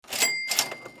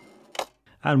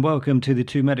And welcome to the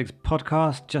Two Medics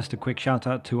podcast. Just a quick shout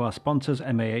out to our sponsors,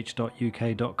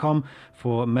 mah.uk.com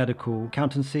for medical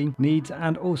accountancy needs,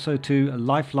 and also to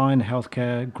Lifeline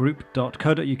Healthcare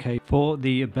Group.co.uk for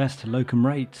the best locum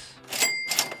rates.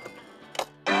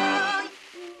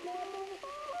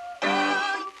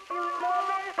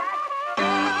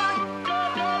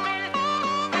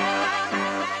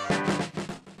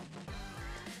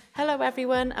 Hello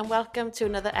everyone and welcome to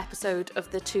another episode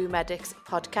of the Two Medics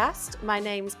podcast. My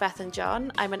name's Bethan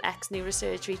John. I'm an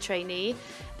ex-neurosurgery trainee,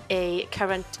 a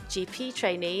current GP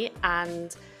trainee,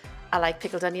 and I like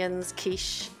pickled onions,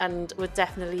 quiche, and would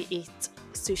definitely eat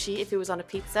sushi if it was on a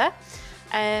pizza.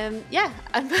 And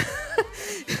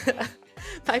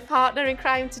my partner in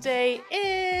crime today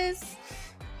is...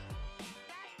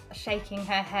 shaking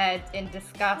her head in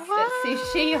disgust at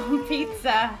sushi on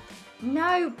pizza.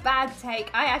 No, bad take.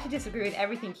 I actually disagree with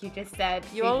everything you just said.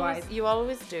 You always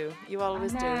do.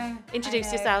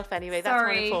 Introduce yourself anyway.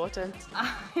 Sorry. That's more important.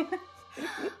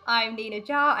 I'm Nina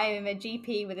Jar. I am a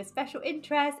GP with a special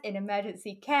interest in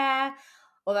emergency care.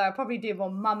 Although I probably do more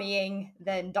mummying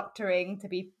than doctoring, to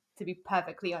be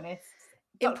perfectly honest.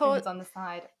 Doctoring's on the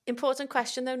side. Important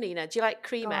question though, Nina. Do you like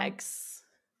cream eggs?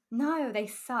 No, they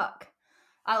suck.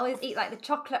 I always eat like the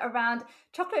chocolate around.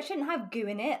 Chocolate shouldn't have goo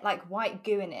in it, like white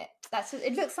goo in it.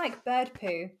 It looks like bird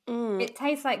poo. It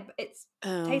tastes like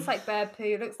bird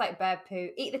poo. Looks like bird poo.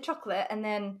 Eat the chocolate and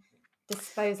then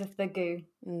dispose of the goo.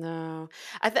 No,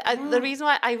 the reason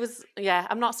why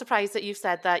I'm not surprised that you've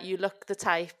said that. You look the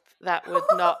type that would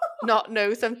not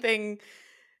know something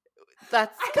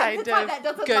that's kind of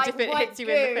good like if it hits you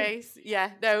goo. in the face.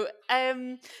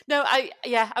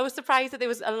 I was surprised that there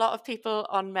was a lot of people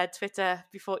on Med Twitter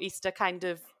before Easter kind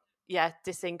of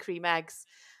dissing cream eggs,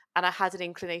 and I had an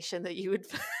inclination that you would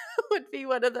be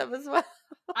one of them as well.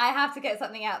 I have to get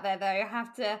something out there though. I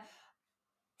have to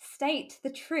state the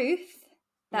truth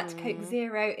that Coke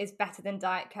Zero is better than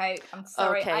Diet Coke. I'm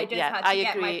sorry, okay, I just had to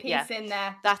get my piece in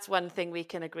there. That's one thing we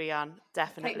can agree on,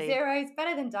 definitely. Coke Zero is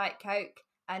better than Diet Coke,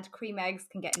 and cream eggs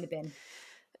can get in the bin.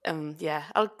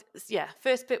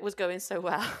 First bit was going so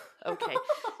well. Okay.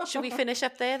 Should we finish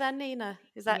up there then, Nina?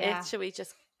 Is that it? Should we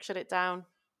just shut it down?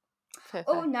 Perfect.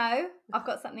 Oh no, I've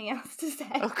got something else to say.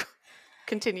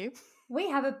 Continue. We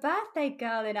have a birthday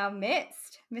girl in our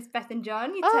midst, Miss Bethan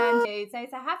John. You turned 2, so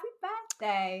it's a happy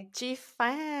birthday. Gee,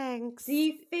 thanks. Do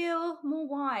you feel more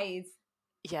wise?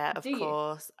 Yeah, of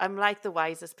course. I'm like the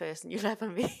wisest person you'll ever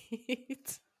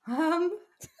meet. Well,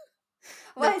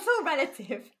 it's all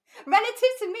relative. Relative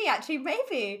to me, actually,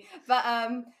 maybe. But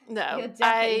no, you're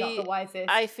definitely not the wisest.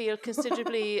 I feel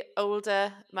considerably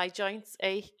older. My joints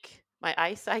ache. My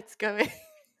eyesight's going.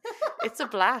 It's a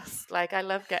blast. Like, I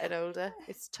love getting older.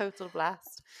 It's total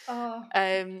blast.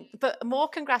 But more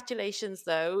congratulations,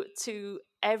 though, to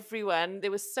everyone.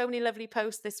 There was so many lovely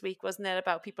posts this week, wasn't there,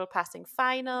 about people passing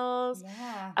finals,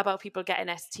 about people getting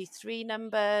ST3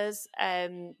 numbers.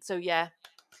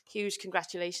 Huge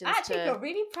congratulations. I actually feel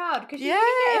really proud because you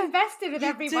really get invested with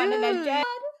everyone and their journey.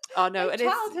 Oh no, and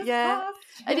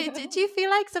do you feel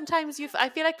like sometimes I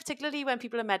feel like particularly when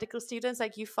people are medical students,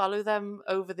 like you follow them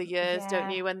over the years,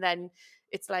 don't you? And then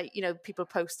it's like, people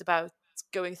post about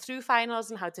going through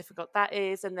finals and how difficult that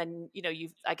is, and then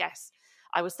I guess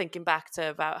I was thinking back to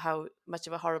about how much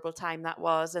of a horrible time that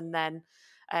was, and then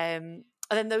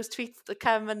those tweets that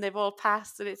come and they've all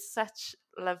passed, and it's such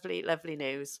lovely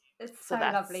news. It's so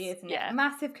lovely, isn't it?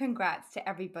 Massive congrats to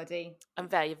everybody. I'm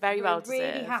very, very well deserved.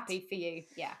 Really deserved. happy for you.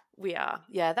 Yeah. We are.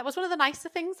 Yeah, that was one of the nicer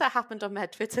things that happened on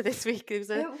Med Twitter this week. It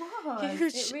was a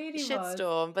huge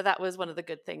shitstorm, but that was one of the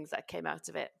good things that came out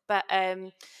of it. But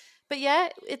we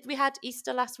had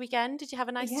Easter last weekend. Did you have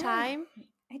a nice time?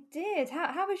 I did.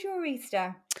 How was your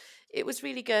Easter? It was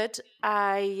really good.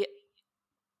 So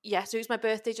it was my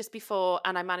birthday just before,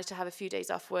 and I managed to have a few days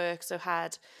off work, so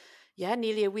had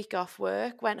nearly a week off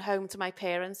work. Went home to my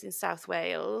parents in South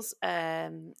Wales, who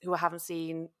I haven't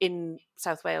seen in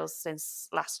South Wales since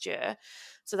last year.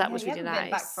 So that was really nice. You haven't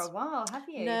been back for a while, have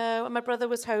you? No, and my brother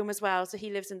was home as well. So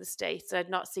he lives in the States. I'd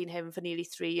not seen him for nearly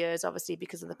 3 years, obviously,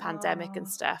 because of the pandemic and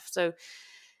stuff. So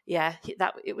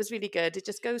it was really good. It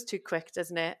just goes too quick,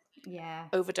 doesn't it? Yeah.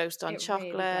 Overdosed on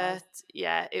chocolate.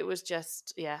 Really it was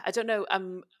just, I don't know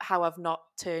how I've not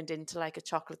turned into like a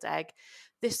chocolate egg.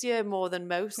 This year more than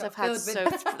most. I've had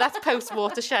that's post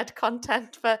watershed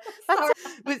content. But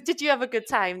did you have a good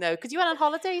time though? Because you went on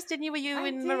holidays, didn't you? Were you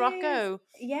in Morocco?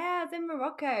 Yeah, I was in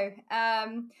Morocco,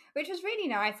 which was really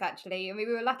nice actually. I mean,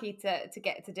 we were lucky to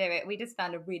get to do it. We just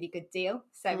found a really good deal,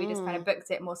 so we just kind of booked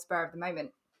it more spur of the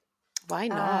moment. Why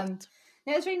not?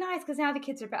 No, it was really nice because now the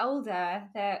kids are a bit older.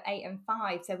 They're 8 and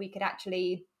 5, so we could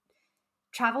actually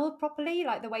travel properly,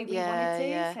 like the way we wanted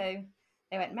to. So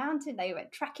they went mountain, they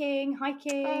went trekking,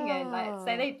 hiking, and so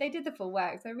they did the full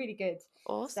work. So really good.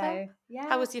 Awesome. So yeah.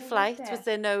 How was your flight? Was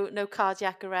there no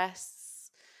cardiac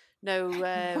arrests? No,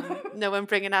 no one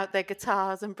bringing out their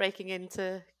guitars and breaking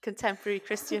into contemporary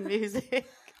Christian music.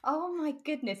 Oh my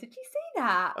goodness! Did you see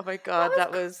that? Oh my God,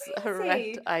 that was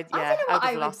horrendous. I don't know what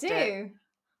I would do.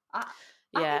 I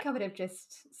think I would have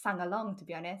just sung along, to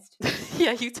be honest.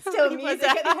 Yeah, you totally music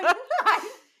at the end of the night.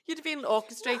 You'd have been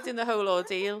orchestrating the whole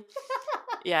ordeal.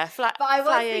 Yeah, but I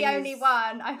was the only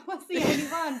one. I was the only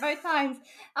one both times.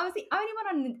 I was the only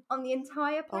one on the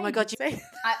entire plane. Oh my God,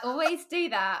 I always do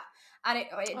that. And it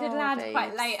did land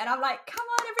quite late. And I'm like, come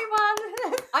on,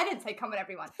 everyone. I didn't say come on,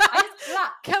 everyone. I just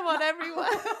clapped. Come on, everyone.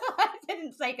 I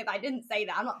didn't say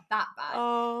that. I'm not that bad.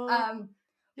 Oh,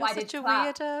 you're such a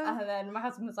weirdo. And then my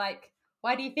husband was like,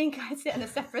 why do you think I sit in a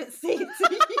separate seat?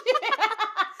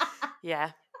 Yeah,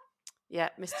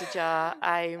 Mr. Jar,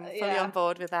 I'm fully on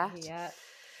board with that.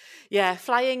 Yeah,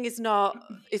 flying is not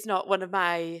one of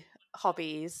my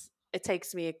hobbies. It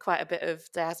takes me quite a bit of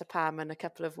diazepam and a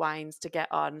couple of wines to get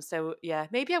on. So yeah,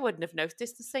 maybe I wouldn't have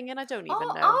noticed the singing. I don't even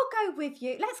know. I'll go with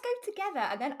you. Let's go together,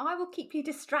 and then I will keep you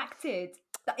distracted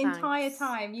the entire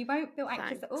time. You won't feel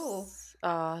anxious at all.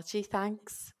 Oh, gee,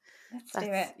 thanks. Let's do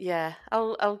it. Yeah,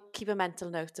 I'll keep a mental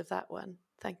note of that one.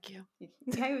 Thank you.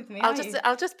 Go with me.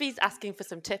 I'll just be asking for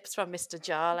some tips from Mr.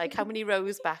 Jar. Like, how many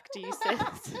rows back do you sit?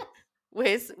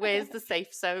 Where's the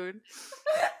safe zone?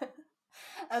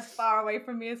 As far away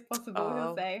from me as possible,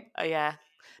 he'll say. Oh yeah.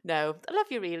 No, I love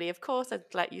you really. Of course I'd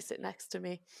let you sit next to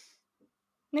me.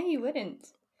 No, you wouldn't.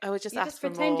 I would just ask for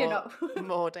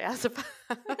more diazepam.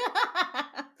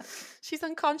 She's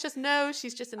unconscious. No,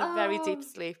 she's just in a very deep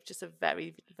sleep. Just a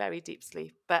very, very deep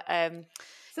sleep. But so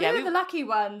we were the lucky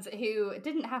ones who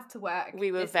didn't have to work.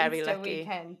 We were very lucky.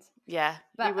 Weekend. Yeah,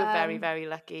 we were very, very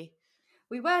lucky.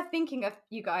 We were thinking of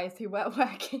you guys who weren't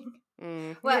working.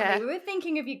 We were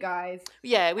thinking of you guys.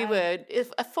 Yeah, we were.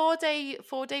 If a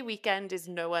 4-day weekend is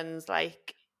no one's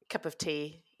like cup of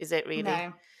tea, is it really?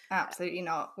 No, absolutely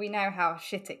not. We know how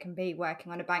shit it can be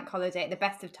working on a bank holiday at the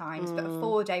best of times, but a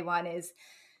 4-day one is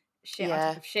shit on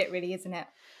top of shit, really, isn't it?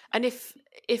 And if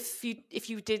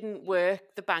you didn't work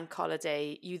the bank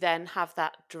holiday, you then have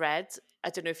that dread. I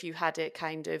don't know if you had it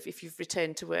if you've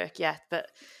returned to work yet,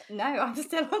 but no, I'm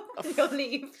still on your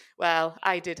leave. Well,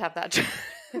 I did have that dread.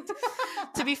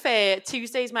 To be fair,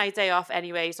 Tuesday's my day off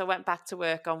anyway, so I went back to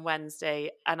work on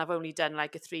Wednesday, and I've only done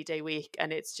like a 3-day week,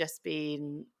 and it's just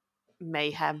been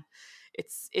mayhem.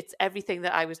 It's everything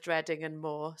that I was dreading and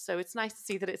more. So it's nice to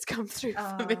see that it's come through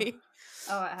for me.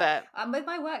 But with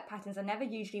my work patterns, I never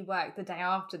usually work the day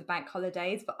after the bank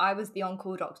holidays, but I was the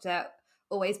on-call doctor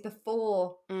always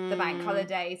before the bank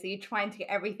holiday, so you're trying to get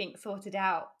everything sorted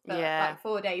out for like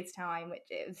 4 days time, which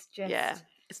is just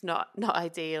it's not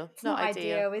ideal. It's not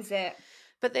ideal, is it?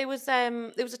 But there was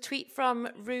a tweet from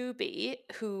Ruby,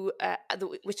 who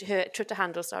which her Twitter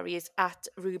handle is at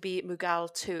Ruby Mughal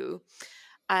 2,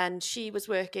 and she was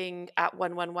working at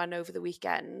 111 over the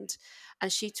weekend,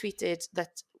 and she tweeted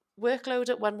that workload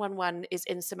at 111 is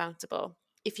insurmountable.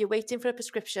 If you're waiting for a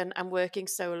prescription, I'm working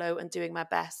solo and doing my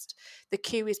best. The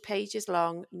queue is pages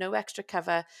long, no extra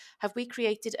cover. Have we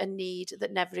created a need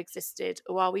that never existed,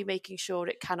 or are we making sure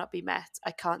it cannot be met? I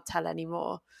can't tell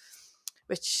anymore.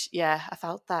 Which, I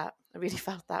felt that. I really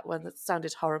felt that one. That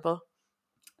sounded horrible.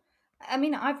 I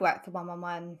mean, I've worked for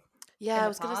 111. Yeah, I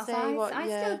was going to say. I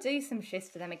still do some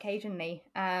shifts for them occasionally.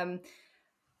 What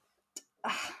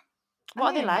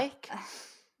are they like?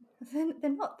 They're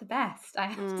not the best, I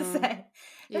have to say.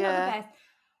 They're not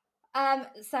the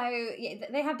best. So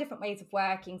they have different ways of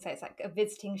working. So it's like a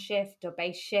visiting shift or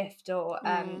base shift, or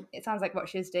it sounds like what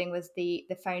she was doing was the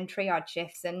phone triage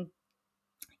shifts, and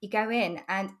you go in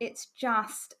and it's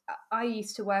just, I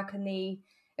used to work it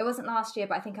wasn't last year,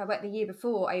 but I think I worked the year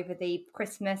before over the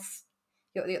Christmas,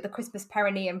 the Christmas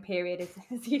perineum period,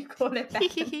 as you call it,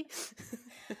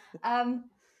 and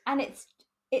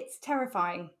it's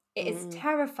terrifying. It is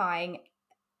terrifying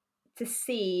to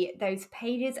see those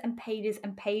pages and pages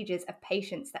and pages of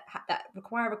patients that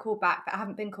require a call back that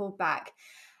haven't been called back.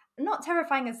 Not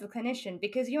terrifying as a clinician,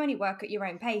 because you only work at your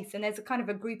own pace and there's a kind of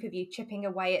a group of you chipping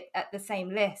away at the same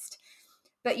list.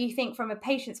 But you think from a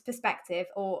patient's perspective,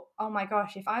 or, oh my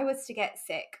gosh, if I was to get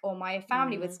sick or my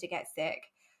family was to get sick,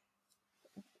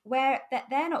 where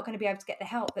they're not going to be able to get the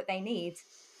help that they need.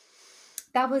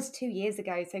 That was 2 years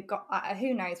ago, so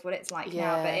who knows what it's like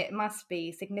now, but it must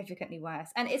be significantly worse.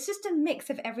 And it's just a mix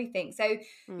of everything. So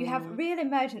you have real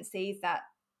emergencies that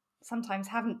sometimes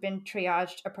haven't been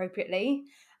triaged appropriately,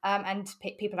 and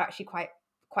people are actually quite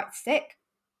sick.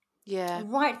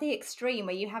 right at the extreme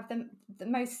where you have the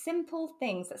most simple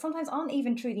things that sometimes aren't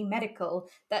even truly medical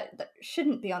that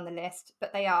shouldn't be on the list,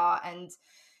 but they are. And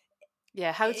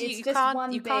how do you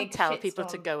can't tell people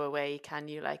to go away, can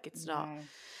you? Like, it's not.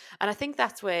 And I think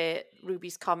that's where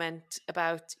Ruby's comment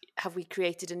about, have we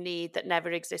created a need that never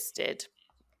existed?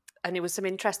 And it was some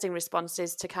interesting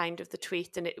responses to kind of the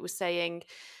tweet, and it was saying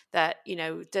that,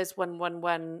 does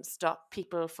 111 stop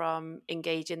people from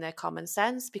engaging their common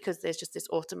sense? Because there's just this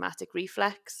automatic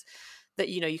reflex that,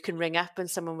 you can ring up and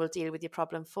someone will deal with your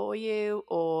problem for you.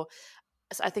 Or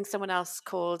I think someone else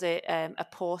called it a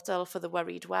portal for the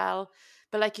worried well.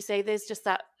 But like you say, there's just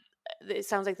that, it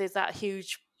sounds like there's that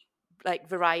huge like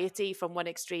variety from one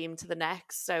extreme to the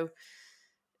next. So,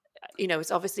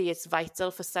 it's vital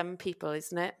for some people,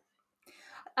 isn't it?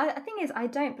 The thing is, I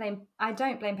don't blame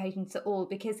patients at all,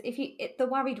 because the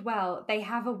worried well, they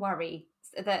have a worry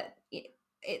that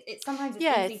it sometimes it's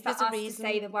easy for us to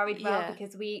say the worried well,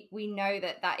 because we know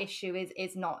that issue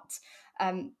is not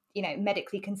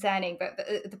medically concerning, but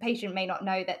the patient may not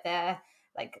know that they're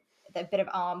like a bit of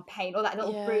arm pain or that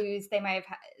little bruise they may have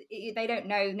they don't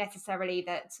know necessarily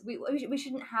that we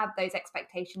shouldn't have those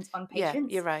expectations on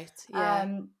patients. You're right.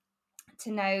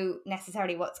 To know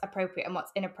necessarily what's appropriate and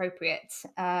what's inappropriate.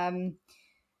 But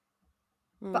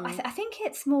I think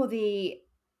it's more the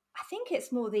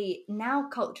now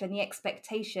culture and the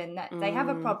expectation that they have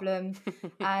a problem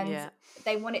and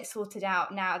they want it sorted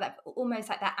out now. That almost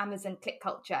like that Amazon click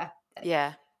culture.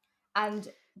 And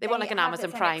they want like an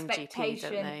Amazon Prime GP,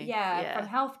 don't they? From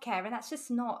healthcare, and that's just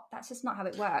not how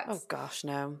it works. Oh gosh,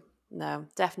 no,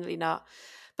 definitely not.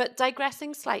 But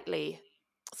digressing slightly,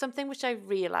 something which I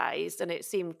realised, and it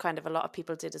seemed kind of a lot of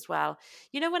people did as well,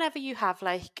 whenever you have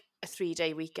like a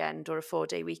 3-day weekend or a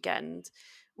 4-day weekend,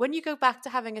 when you go back to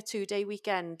having a 2-day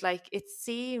weekend, like, it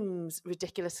seems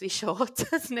ridiculously short,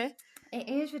 doesn't it? It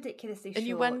is ridiculously short. And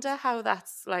you wonder how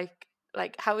that's like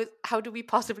how do we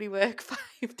possibly work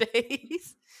 5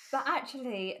 days? But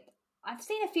actually, I've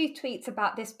seen a few tweets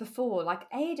about this before, like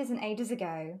ages and ages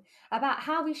ago, about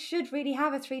how we should really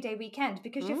have a 3-day weekend,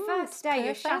 because your first day,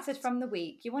 you're shattered from the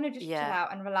week. You want to just chill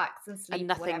out and relax and sleep. A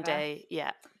nothing day,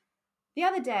 The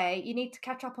other day, you need to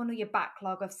catch up on all your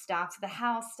backlog of stuff, the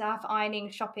house stuff,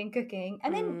 ironing, shopping, cooking,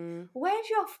 and then where's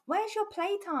your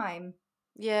playtime?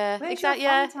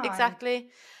 Exactly.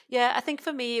 Yeah, I think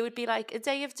for me it would be like a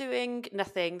day of doing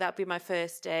nothing. That'd be my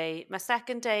first day. My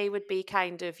second day would be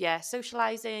kind of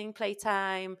socializing,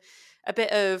 playtime, a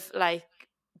bit of like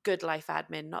good life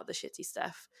admin, not the shitty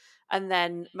stuff. And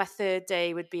then my third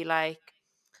day would be like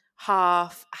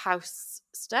half house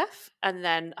stuff and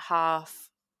then half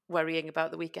worrying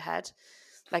about the week ahead.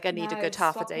 Like, I need a good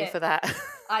half a day for that.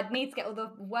 I'd need to get all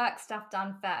the work stuff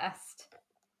done first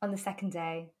on the second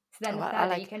day. So then the third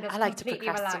day you can just completely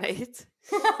procrastinate.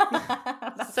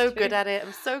 I'm so good at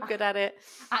it.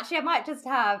 Actually, I might just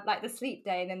have like the sleep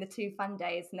day and then the 2 fun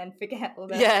days and then forget all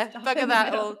the stuff bugger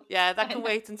that all. Yeah, that can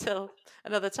wait until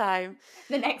another time.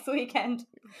 The next weekend.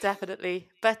 Definitely.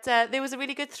 But there was a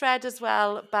really good thread as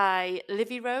well by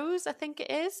Livy Rose, I think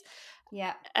it is.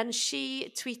 Yeah. And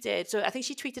she tweeted, so I think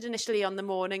she tweeted initially on the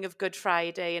morning of Good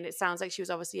Friday, and it sounds like she was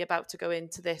obviously about to go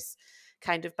into this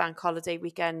kind of bank holiday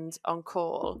weekend on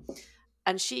call.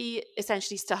 And she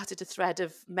essentially started a thread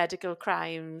of medical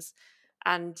crimes.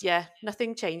 And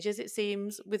nothing changes, it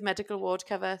seems, with medical ward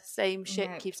cover. Same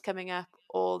shit keeps coming up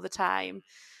all the time.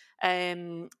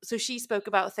 So she spoke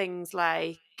about things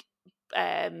like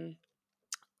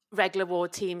regular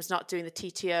ward teams not doing the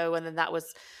TTO, and then that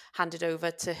was handed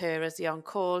over to her as the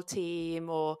on-call team,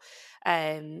 or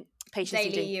patients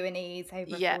daily U&Es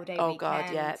over a 4-day weekend. Oh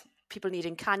God, people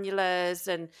needing cannulas,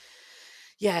 and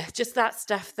just that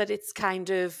stuff that it's kind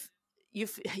of you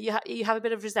have a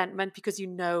bit of resentment because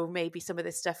maybe some of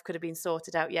this stuff could have been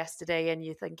sorted out yesterday, and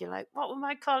you're thinking like, what were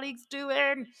my colleagues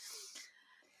doing?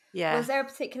 Was there a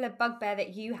particular bugbear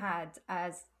that you had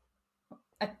as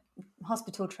a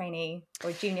hospital trainee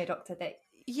or junior doctor that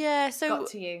got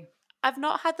to you? I've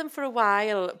not had them for a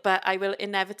while, but I will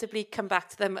inevitably come back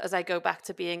to them as I go back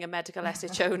to being a medical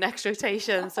SHO next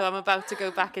rotation. So I'm about to go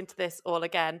back into this all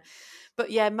again. But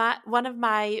one of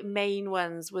my main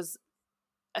ones was,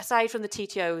 aside from the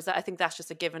TTOs, I think that's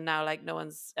just a given now, like no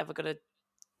one's ever going to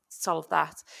solve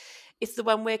that. It's the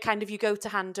one where kind of you go to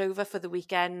handover for the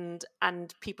weekend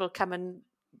and people come and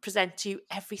present to you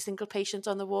every single patient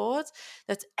on the ward,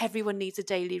 that everyone needs a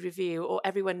daily review or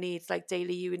everyone needs like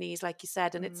daily U&Es, like you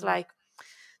said. And it's like,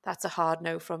 that's a hard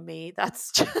no from me.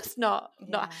 That's just not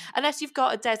unless you've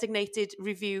got a designated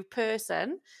review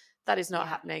person, that is not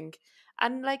happening.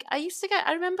 And like I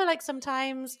remember like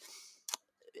sometimes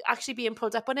actually being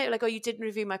pulled up on it, like, oh, you didn't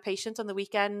review my patient on the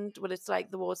weekend. Well, it's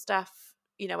like the ward staff,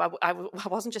 you know, I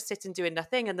wasn't just sitting doing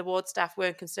nothing, and the ward staff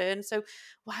weren't concerned. So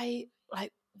why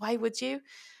would you?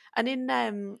 And in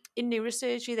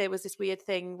neurosurgery, there was this weird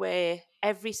thing where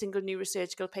every single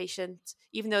neurosurgical patient,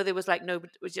 even though there was like no,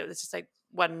 there's just like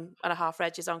 1.5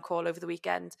 regs on call over the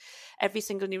weekend, every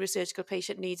single neurosurgical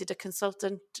patient needed a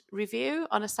consultant review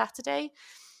on a Saturday.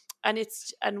 And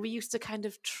we used to kind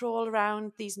of trawl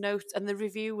around these notes, and the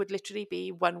review would literally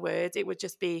be one word. It would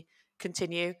just be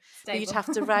continue. You'd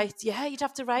have to write, you'd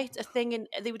have to write a thing, and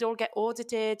they would all get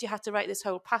audited. You had to write this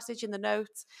whole passage in the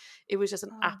notes. It was just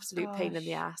an absolute pain in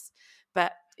the ass.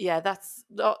 But yeah, that's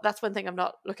one thing I'm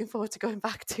not looking forward to going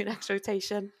back to next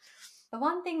rotation. The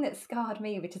one thing that scarred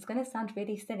me, which is going to sound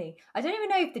really silly, I don't even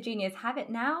know if the juniors have it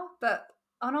now, but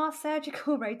on our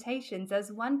surgical rotations,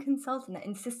 there's one consultant that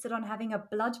insisted on having a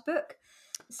blood book.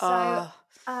 So,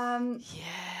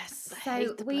 yes.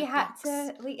 So we had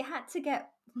to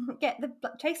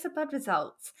chase the blood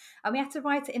results, and we had to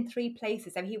write it in 3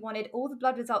 places. So he wanted all the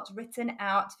blood results written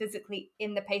out physically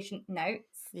in the patient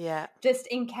notes. Yeah. Just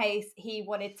in case he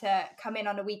wanted to come in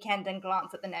on a weekend and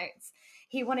glance at the notes.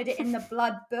 He wanted it in the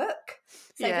blood book.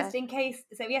 So just in case,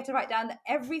 so we had to write down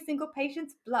every single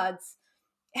patient's bloods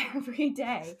every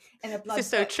day in a blood book. This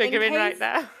is so triggering right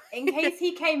now. In case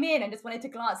he came in and just wanted to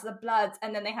glance at the bloods,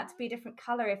 and then they had to be a different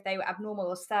colour if they were abnormal,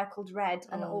 or circled red,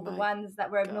 and all the ones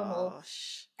that were abnormal.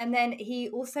 And then he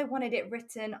also wanted it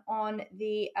written on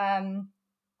the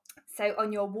so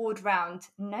on your ward round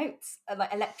notes,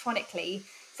 like electronically.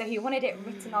 So he wanted it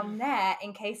written on there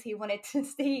in case he wanted to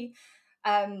see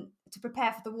to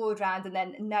prepare for the ward round, and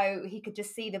then he could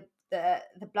just see the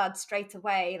blood straight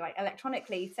away, like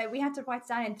electronically. So we had to write it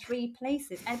down in 3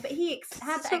 places, but he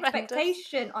had the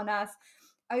expectation on us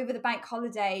over the bank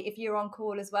holiday. If you were on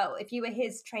call as well, if you were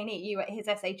his trainee, you were his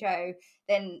SHO,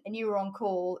 then and you were on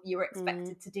call, you were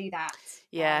expected to do that.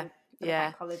 For the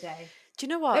bank holiday. Do you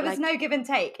know what? There was no give and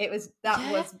take. It was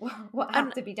was what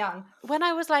had to be done. When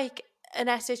I was like an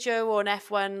SHO or an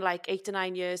F1 like 8 to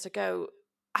 9 years ago,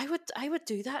 I would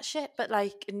do that shit, but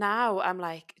like now I'm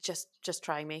like, just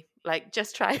try me, like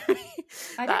just try me.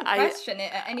 I didn't question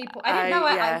it at any point. I didn't know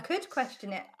I could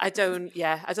question it. I don't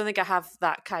think I have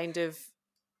that kind of,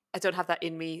 I don't have that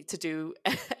in me to do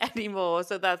anymore.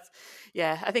 So that's,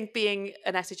 I think being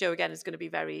an SHO again is going to be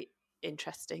very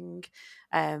interesting,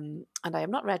 and I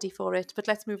am not ready for it, but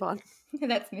let's move on.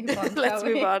 Let's move on. Let's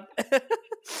move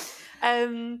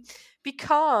on.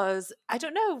 Because I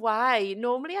don't know why.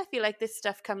 Normally I feel like this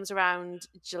stuff comes around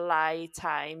July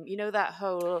time. You know, that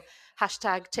whole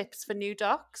hashtag tips for new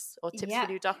docs or tips for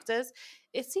new doctors.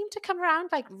 It seemed to come around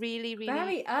like really, really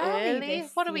very early.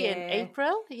 What are we in?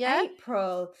 April? Yeah.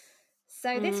 April.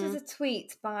 So this was a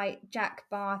tweet by Jack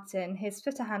Barton. His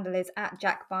Twitter handle is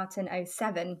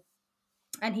 @JackBarton07.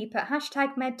 And he put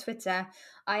 #MedTwitter.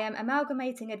 I am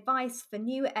amalgamating advice for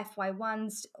new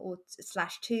FY1s or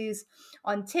 /2s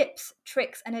on tips,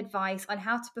 tricks, and advice on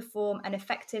how to perform an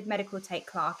effective medical take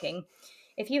clerking.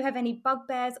 If you have any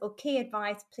bugbears or key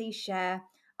advice, please share.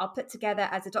 I'll put together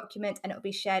as a document, and it will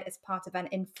be shared as part of an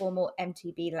informal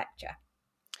MTB lecture.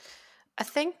 I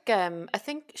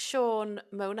think Sean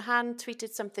Monahan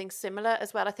tweeted something similar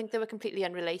as well. I think they were completely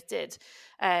unrelated.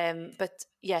 But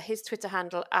yeah, his Twitter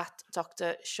handle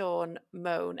 @Dr. Sean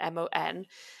Moan, M-O-N,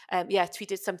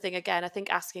 tweeted something again, I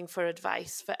think asking for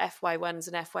advice for FY1s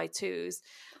and FY2s.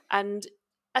 And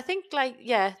I think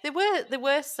there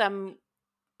were some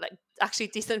like actually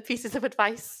decent pieces of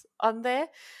advice on there,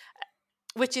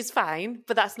 which is fine,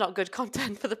 but that's not good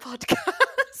content for the podcast.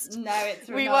 No, it's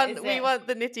we want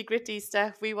the nitty-gritty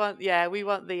stuff. We want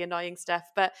the annoying stuff.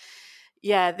 But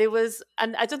yeah, there was,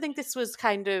 and I don't think this was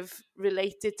kind of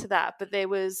related to that, but there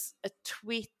was a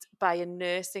tweet by a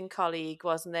nursing colleague,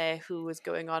 wasn't there, who was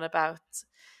going on about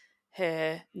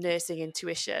her nursing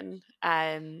intuition.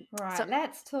 Right, so,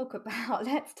 let's talk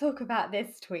about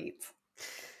this tweet.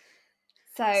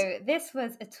 So this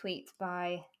was a tweet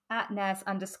by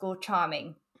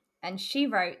 @nurse_charming, and she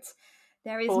wrote,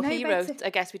 there is or no he better... wrote,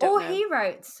 I guess we don't know. Or he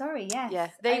wrote, sorry, yes.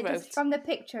 Yeah, they wrote. Just from the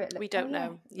picture. We don't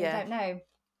know. Yeah. We don't know.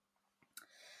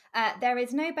 There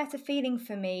is no better feeling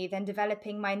for me than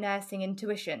developing my nursing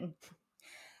intuition.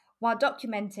 While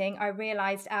documenting, I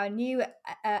realised our new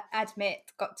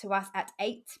admit got to us at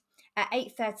 8. At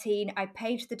 8:13, I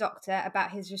paged the doctor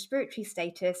about his respiratory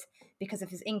status because of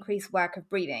his increased work of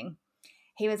breathing.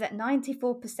 He was at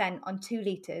 94% on 2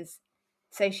 litres,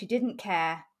 so she didn't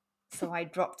care, so I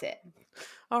dropped it.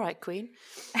 All right, Queen.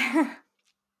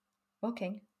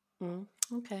 Okay.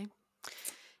 Okay.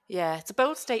 Yeah, it's a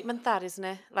bold statement, that, isn't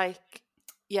it? Like,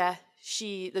 yeah,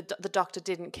 the doctor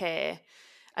didn't care.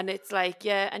 And it's like,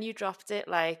 yeah, and you dropped it,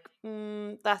 like,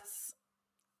 that's,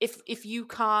 if you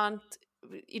can't,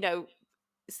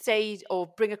 say or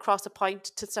bring across a point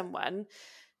to someone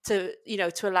to,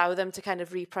 to allow them to kind of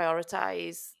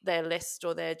reprioritize their list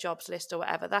or their jobs list or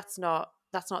whatever, that's not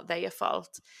their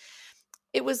fault.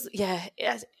 It was,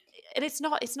 and it's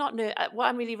not what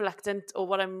I'm really reluctant, or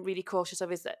what I'm really cautious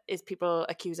of, is people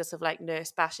accuse us of like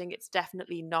nurse bashing. It's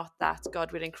definitely not that.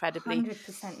 God, we're incredibly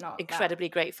 100%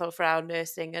 not grateful for our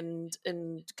nursing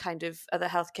and kind of other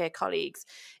healthcare colleagues.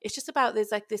 It's just about,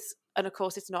 there's like this, and of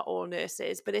course it's not all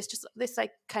nurses, but it's just this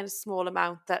like kind of small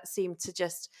amount that seem to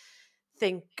just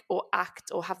think or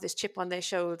act or have this chip on their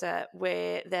shoulder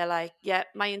where they're like, yeah,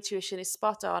 my intuition is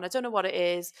spot on, I don't know what it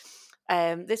is,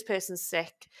 this person's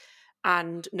sick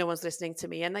and no one's listening to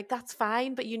me. And like, that's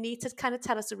fine, but you need to kind of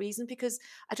tell us a reason, because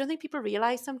I don't think people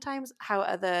realize sometimes how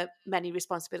many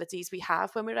responsibilities we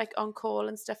have when we're like on call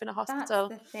and stuff in a hospital.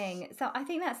 That's the thing. So I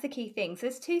think that's the key thing. So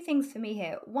there's two things for me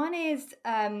here. One is,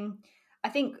 I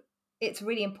think it's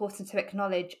really important to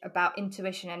acknowledge about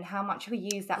intuition and how much we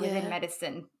use that within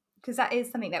medicine, because that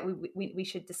is something that we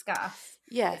should discuss.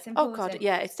 Yeah. Oh God.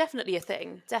 Yeah. It's definitely a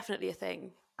thing.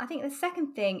 I think the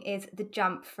second thing is the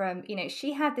jump from,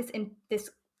 she had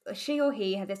she or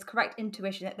he had this correct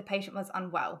intuition that the patient was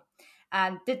unwell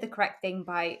and did the correct thing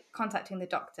by contacting the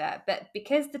doctor. But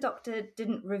because the doctor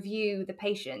didn't review the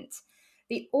patient,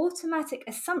 the automatic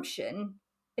assumption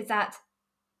is that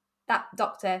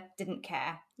doctor didn't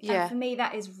care. Yeah. And for me,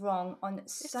 that is wrong on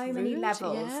so many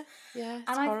levels. Yeah.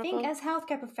 And I think as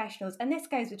healthcare professionals, and this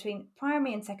goes between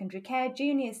primary and secondary care,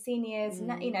 juniors, seniors,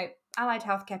 allied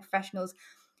healthcare professionals,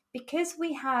 because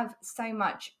we have so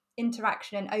much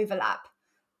interaction and overlap,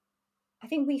 I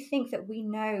think we think that we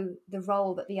know the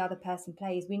role that the other person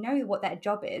plays. We know what their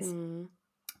job is,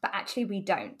 but actually we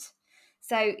don't.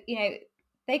 So,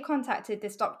 they contacted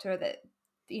this doctor that,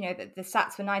 the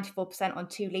SATs were 94% on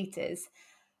 2 litres.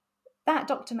 That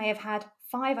doctor may have had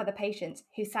 5 other patients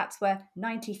whose SATs were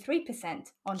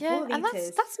 93% on 4 litres. And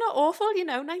that's not awful,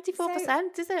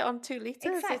 94%, is it, on 2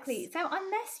 litres? Exactly. So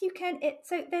unless you can,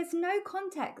 so there's no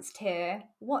context here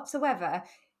whatsoever.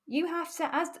 You have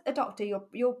to, as a doctor,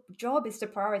 your job is to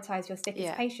prioritise your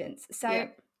sickest patients. So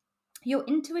your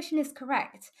intuition is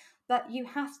correct, but you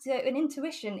have to, an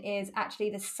intuition is actually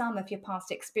the sum of your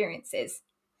past experiences.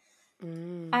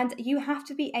 And you have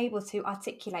to be able to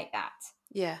articulate that.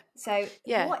 Yeah. So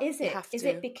what is it? Is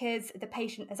it because the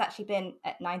patient has actually been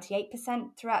at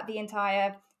 98% throughout the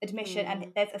entire admission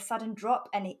and there's a sudden drop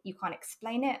and you can't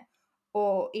explain it?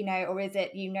 Or, or is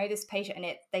it, this patient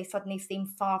and they suddenly seem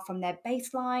far from their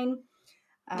baseline?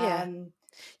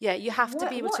 Yeah, you have to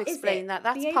be able to explain that.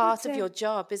 That's part of your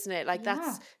job, isn't it? Like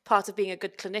that's part of being a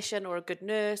good clinician or a good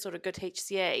nurse or a good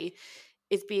HCA,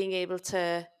 is being able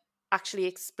to actually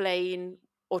explain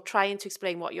or trying to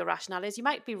explain what your rationale is. You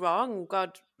might be wrong.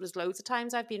 God, there's loads of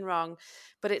times I've been wrong,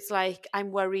 but it's like,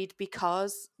 I'm worried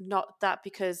because, not that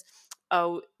because,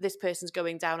 oh, this person's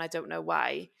going down, I don't know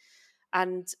why.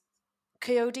 And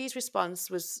Coyote's response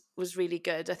was really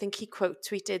good. I think he quote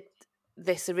tweeted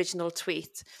this original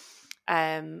tweet,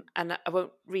 and I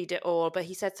won't read it all, but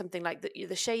he said something like,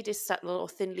 the shade is subtle or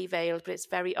thinly veiled, but it's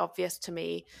very obvious to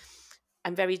me.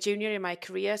 I'm very junior in my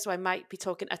career, so I might be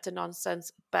talking utter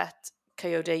nonsense, but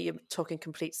Coyote, you're talking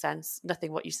complete sense.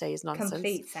 Nothing what you say is nonsense.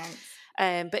 Complete sense.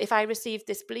 But if I received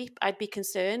this bleep, I'd be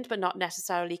concerned, but not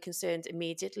necessarily concerned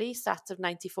immediately. SAT of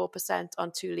 94%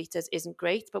 on 2 litres isn't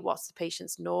great, but what's the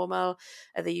patient's normal?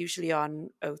 Are they usually on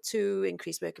O2,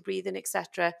 increased work of breathing,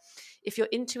 etc.? If your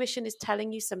intuition is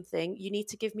telling you something, you need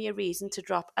to give me a reason to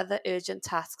drop other urgent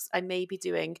tasks I may be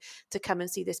doing to come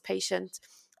and see this patient.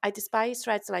 I despise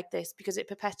threads like this because it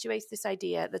perpetuates this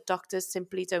idea that doctors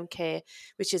simply don't care,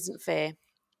 which isn't fair.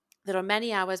 There are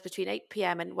many hours between 8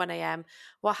 p.m. and 1 a.m.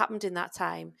 What happened in that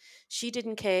time? She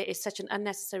didn't care is such an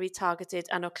unnecessary, targeted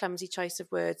and or clumsy choice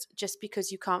of words. Just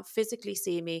because you can't physically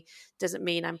see me doesn't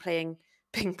mean I'm playing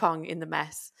ping pong in the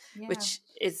mess, which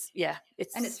is, and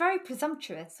it's very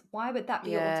presumptuous. Why would that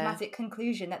be your automatic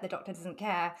conclusion, that the doctor doesn't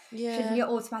care? Shouldn't your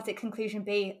automatic conclusion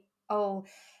be, oh,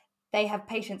 they have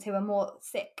patients who are more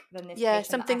sick than this patient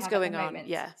something's that I have going at the on. moment?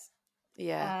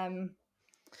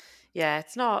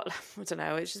 It's not, I don't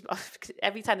know, it's just,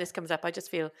 every time this comes up, I just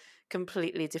feel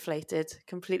completely deflated.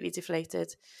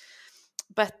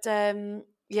 But I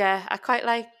quite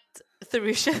liked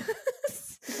Tharusha's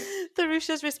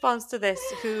response to this,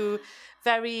 who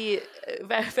very,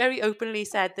 very, very openly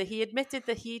said that he admitted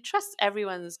that he trusts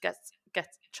everyone's gut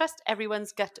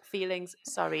feelings,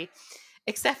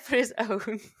 except for his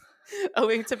own,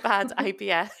 owing to bad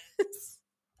IBS.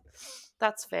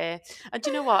 That's fair. And do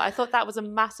you know what? I thought that was a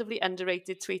massively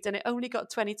underrated tweet, and it only got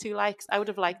 22 likes. I would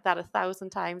have liked that 1,000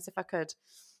 times if I could.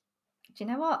 Do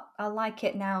you know what? I'll like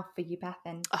it now for you,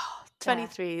 Bethan. Oh,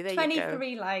 23. There 23 you go.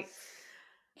 23 likes.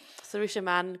 Sarusha,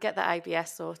 man, get that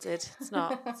IBS sorted. It's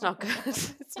not good.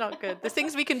 It's not good. There's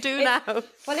things we can do now.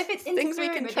 Well, if it's things we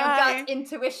interfering can with try. your gut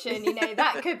intuition,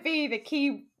 that could be the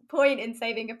key point in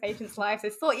saving a patient's life. So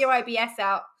sort your IBS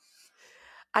out.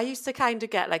 I used to kind of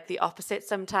get like the opposite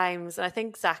sometimes. And I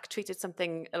think Zach tweeted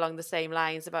something along the same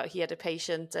lines about he had a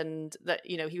patient and that,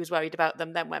 he was worried about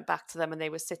them, then went back to them and they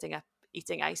were sitting up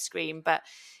eating ice cream. But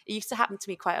it used to happen to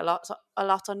me quite a lot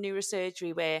on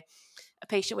neurosurgery, where a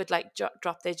patient would like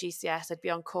drop their GCS. I'd be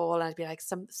on call and I'd be like,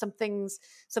 something's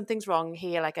wrong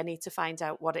here. Like I need to find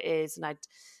out what it is. And I'd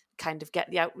kind of get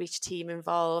the outreach team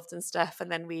involved and stuff.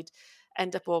 And then we'd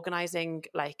end up organising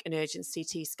like an urgent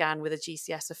CT scan with a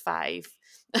GCS of 5.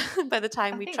 By the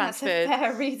time we transferred, that's a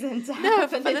fair reason to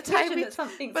have by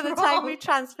the time we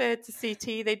transferred to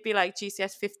CT, they'd be like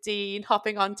GCS 15,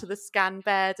 hopping onto the scan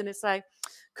bed, and it's like,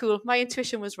 cool, my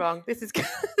intuition was wrong. This is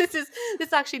this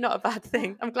is actually not a bad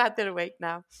thing. I'm glad they're awake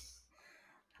now.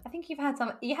 I think you had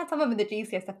someone with a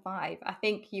GCS of 5. I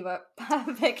think you were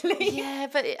perfectly. Yeah,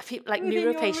 but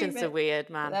neuropatients are weird,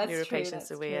 man. Neuropatients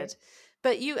are weird. True.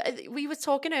 But we were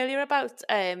talking earlier about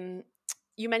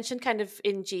you mentioned kind of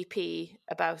in GP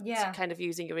about kind of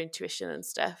using your intuition and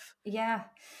stuff. Yeah.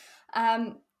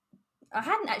 I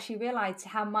hadn't actually realised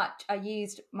how much I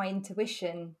used my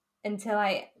intuition until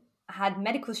I had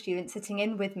medical students sitting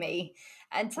in with me.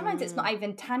 And sometimes it's not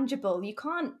even tangible. You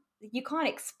can't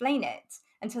explain it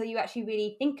until you actually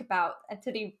really think about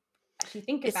it.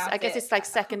 I guess it's like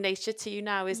second nature to you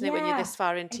now, isn't it, when you're this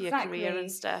far into your career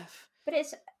and stuff? But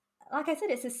it's, like I said,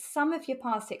 it's a sum of your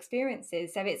past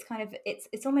experiences. So it's kind of,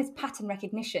 it's almost pattern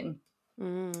recognition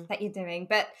that you're doing.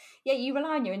 But yeah, you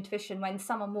rely on your intuition when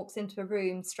someone walks into a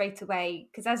room straight away,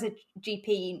 because as a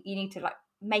GP, you need to like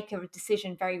make a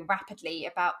decision very rapidly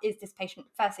about, is this patient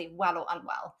firstly well or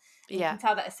unwell? And you can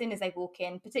tell that as soon as they walk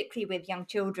in, particularly with young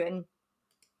children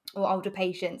or older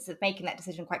patients, of making that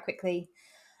decision quite quickly.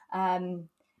 I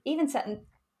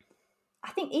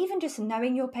think even just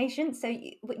knowing your patients, so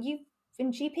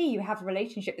in GP, you have a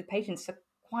relationship with patients for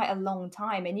quite a long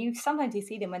time, and sometimes you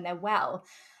see them when they're well,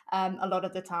 a lot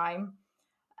of the time.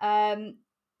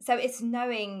 So it's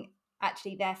knowing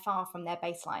actually they're far from their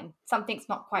baseline. Something's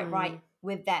not quite right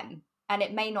with them, and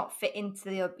it may not fit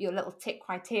into your little tick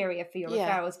criteria for your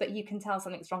referrals, but you can tell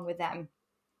something's wrong with them.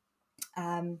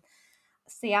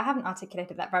 See, I haven't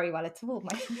articulated that very well at all.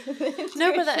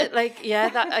 No, but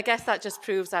I guess that just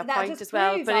proves our point as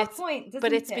well.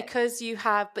 But it's because you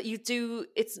have, but you do.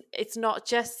 It's not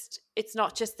just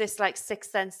this like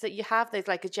sixth sense that you have. There's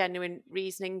like a genuine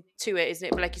reasoning to it, isn't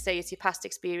it? But like you say, it's your past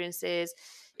experiences.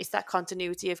 It's that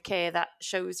continuity of care that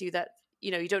shows you that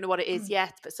you don't know what it is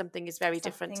yet, but something is very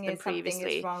different than previously.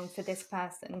 Something is wrong for this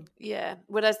person. Yeah.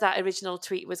 Whereas that original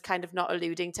tweet was kind of not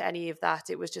alluding to any of that.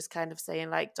 It was just kind of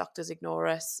saying like, doctors ignore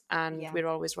us and we're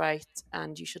always right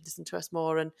and you should listen to us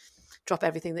more and drop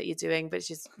everything that you're doing. But it's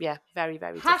just, very,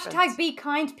 very different. Hashtag be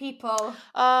kind, people.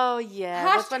 Oh, yeah.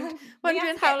 I was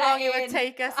wondering how long it would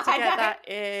take us to get that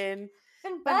in.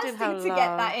 Been bursting to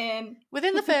get that in.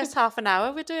 Within the first half an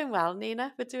hour, we're doing well,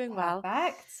 Nina. We're doing well.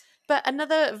 Perfect. But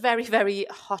another very, very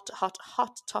hot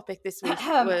topic this week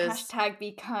was... Hashtag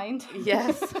be kind.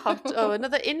 Yes, hot. Oh,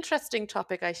 another interesting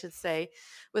topic, I should say,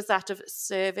 was that of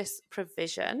service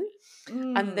provision.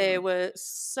 And there were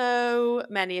so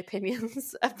many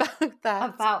opinions about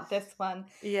that. About this one.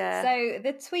 Yeah. So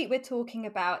the tweet we're talking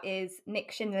about is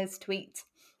Nick Schindler's tweet.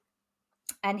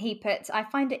 And he put, I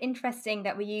find it interesting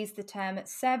that we use the term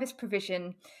service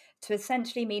provision to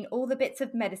essentially mean all the bits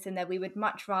of medicine that we would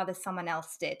much rather someone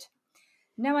else did.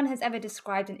 No one has ever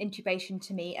described an intubation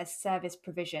to me as service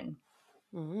provision.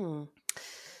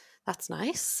 That's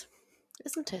nice,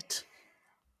 isn't it?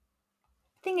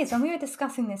 The thing is, when we were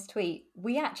discussing this tweet,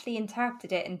 we actually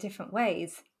interpreted it in different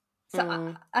ways.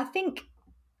 So I think...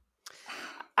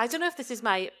 I don't know if this is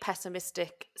my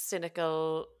pessimistic,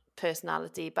 cynical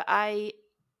personality, but I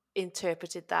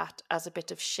interpreted that as a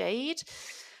bit of shade.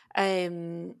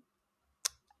 And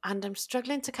I'm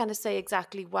struggling to kind of say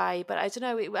exactly why, but I don't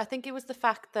know. I think it was the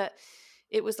fact that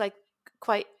it was like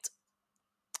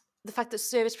the fact that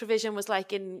service provision was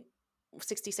like in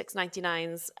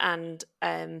 66.99s and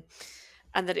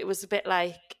that it was a bit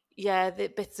like,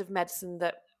 the bits of medicine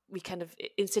that we kind of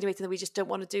insinuated that we just don't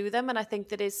want to do them. And I think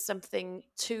there is something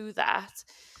to that.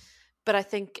 But I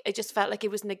think it just felt like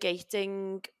it was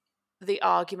negating the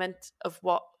argument of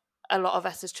what a lot of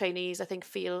us as trainees, I think,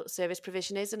 feel service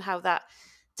provision is and how that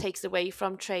takes away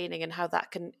from training and how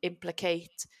that can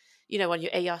implicate, you know, on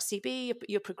your ARCB,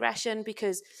 your progression,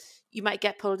 because you might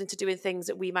get pulled into doing things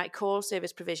that we might call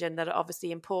service provision that are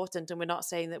obviously important, and we're not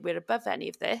saying that we're above any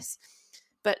of this,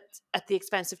 but at the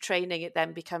expense of training, it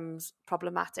then becomes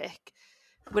problematic.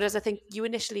 Whereas I think you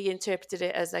initially interpreted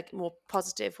it as like more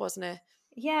positive, wasn't it?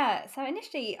 Yeah, so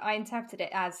initially I interpreted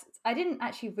it as, I didn't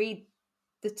actually read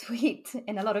the tweet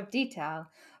in a lot of detail,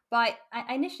 but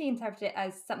I initially interpreted it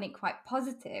as something quite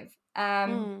positive.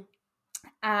 And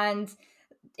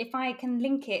if I can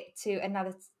link it to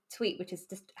another tweet, which is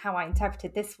just how I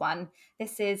interpreted this one,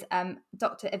 this is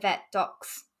Dr. Yvette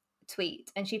Doc's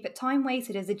tweet, and she put, time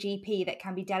wasted as a GP that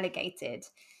can be delegated.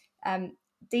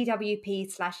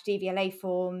 DWP/DVLA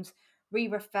forms,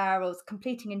 re-referrals,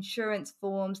 completing insurance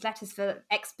forms, letters for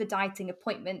expediting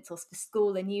appointments or for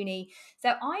school and uni.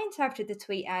 So I interpreted the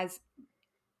tweet as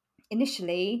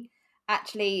initially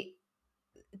actually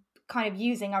kind of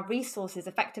using our resources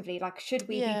effectively. Like, should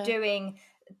we be doing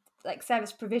like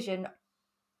service provision?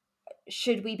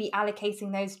 Should we be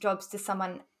allocating those jobs to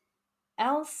someone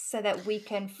else so that we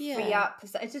can free up?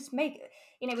 So it's just make,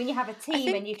 you know, when you have a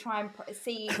team and you try and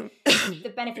see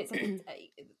the benefits of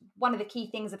one of the key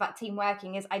things about team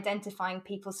working is identifying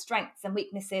people's strengths and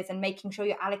weaknesses and making sure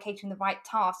you're allocating the right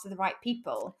tasks to the right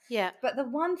people. Yeah. But the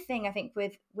one thing I think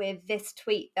with this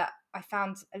tweet that I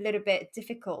found a little bit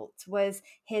difficult was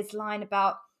his line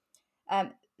about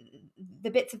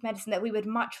the bits of medicine that we would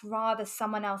much rather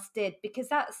someone else did, because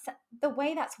that's the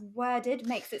way that's worded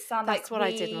makes it sound that's like what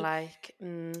I didn't like.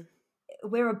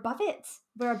 We're above it.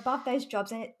 We're above those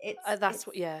jobs, and that's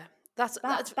the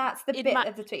bit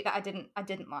of the tweet that I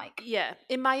didn't like. Yeah,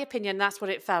 in my opinion, that's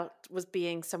what it felt was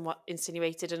being somewhat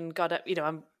insinuated, and you know,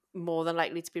 I'm more than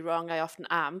likely to be wrong. I often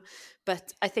am,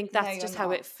 but I think that's just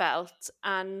how it felt,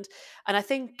 and I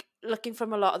think looking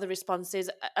from a lot of the responses,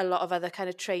 a lot of other kind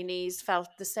of trainees felt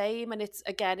the same. And it's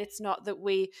not that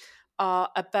we are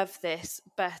above this,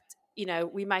 but you know,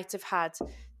 we might have had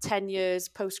 10 years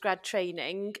post-grad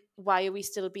training. Why are we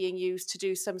still being used to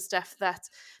do some stuff that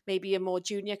maybe your more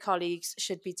junior colleagues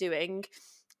should be doing,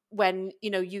 when, you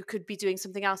know, you could be doing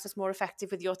something else that's more effective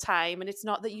with your time? And it's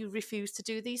not that you refuse to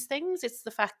do these things, it's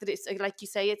the fact that it's, like you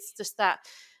say, it's just that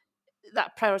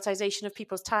prioritization of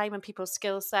people's time and people's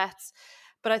skill sets.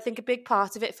 But I think a big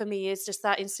part of it for me is just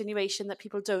that insinuation that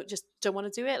people don't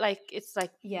want to do it. Like, it's like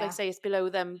say it's below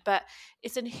them, but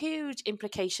it's a huge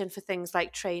implication for things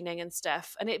like training and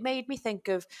stuff. And it made me think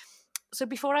of, so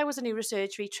before I was a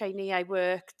neurosurgery trainee, I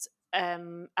worked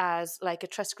as like a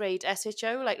trust grade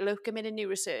SHO, like locum in a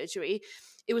neurosurgery.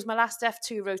 It was my last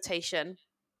F2 rotation.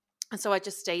 And so I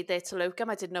just stayed there to locum.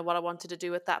 I didn't know what I wanted to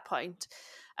do at that point.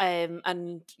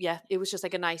 And yeah, it was just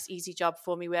like a nice, easy job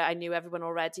for me where I knew everyone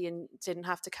already and didn't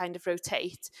have to kind of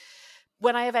rotate.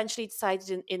 When I eventually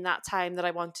decided in that time that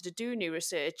I wanted to do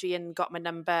neurosurgery and got my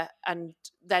number and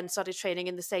then started training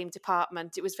in the same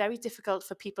department, it was very difficult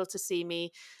for people to see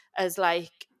me as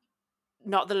like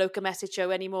not the locum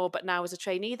SHO anymore, but now as a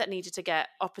trainee that needed to get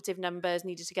operative numbers,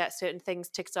 needed to get certain things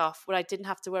ticked off, where I didn't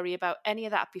have to worry about any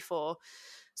of that before.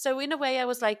 So in a way, I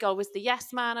was like always the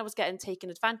yes man. I was getting taken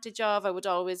advantage of. I would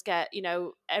always get, you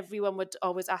know, everyone would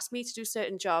always ask me to do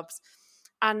certain jobs.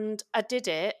 And I did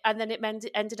it. And then it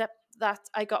ended up that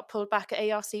I got pulled back at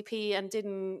ARCP and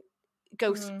didn't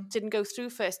go through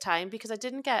first time, because I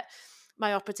didn't get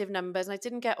my operative numbers and I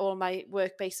didn't get all my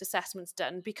work-based assessments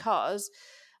done, because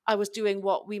I was doing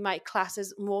what we might class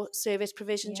as more service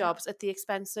provision jobs at the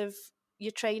expense of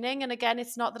your training. And again,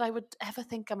 it's not that I would ever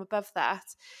think I'm above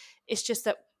that. It's just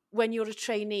that when you're a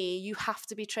trainee, you have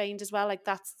to be trained as well. Like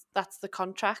that's the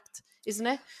contract, isn't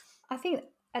it? I think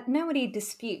nobody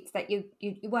disputes that you're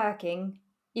working,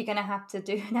 you're going to have to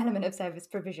do an element of service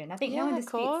provision. I think no one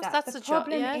disputes that. That's the the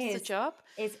problem job. It's a job.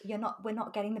 Is we're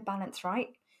not getting the balance right.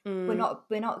 We're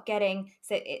not getting,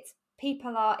 so it's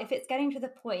if it's getting to the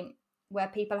point where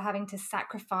people are having to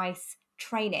sacrifice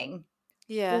training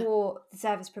for the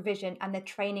service provision, and the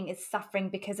training is suffering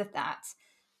because of that.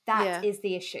 That is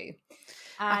the issue.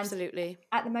 And absolutely.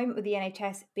 At the moment, with the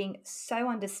NHS being so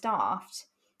understaffed,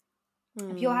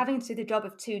 if you're having to do the job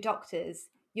of two doctors,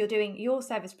 you're doing your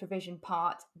service provision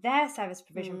part, their service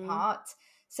provision part.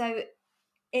 So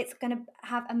it's going to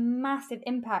have a massive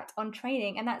impact on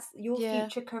training, and that's your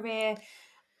future career.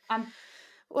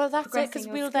 Well, that's it, because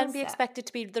we'll then be expected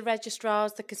to be the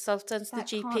registrars, the consultants, the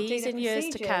GPs in years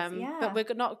to come. But we're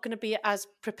not going to be as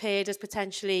prepared as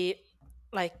potentially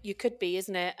like you could be,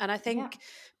 isn't it? And I think,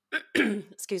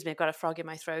 excuse me, I've got a frog in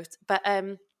my throat. But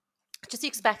just you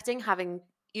expect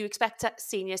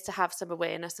seniors to have some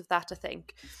awareness of that, I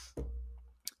think.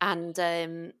 And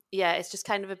it's just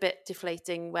kind of a bit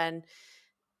deflating when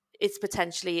it's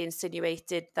potentially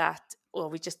insinuated that, well,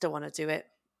 we just don't want to do it.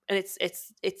 And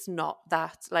it's not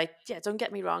that. Like, yeah, don't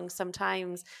get me wrong,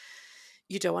 sometimes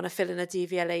you don't want to fill in a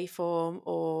DVLA form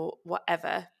or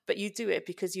whatever, but you do it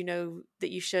because you know that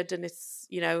you should, and it's,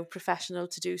 you know, professional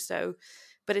to do so.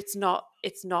 But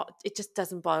it just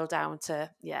doesn't boil down to,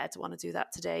 yeah, I don't want to do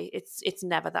that today. It's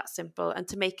never that simple. And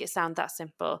to make it sound that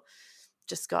simple,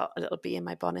 just got a little bee in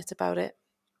my bonnet about it.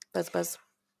 Buzz.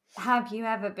 Have you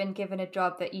ever been given a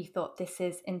job that you thought, this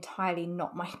is entirely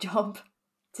not my job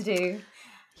to do?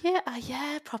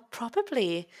 Yeah,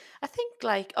 probably. I think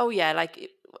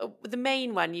the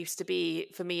main one used to be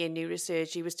for me in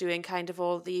neurosurgery was doing kind of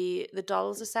all the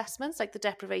DOLS assessments, like the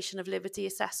deprivation of liberty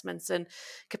assessments and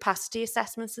capacity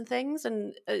assessments and things.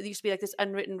 And it used to be like this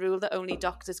unwritten rule that only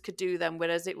doctors could do them,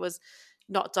 whereas it was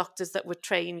not doctors that were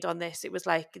trained on this. It was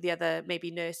like the other,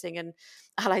 maybe nursing and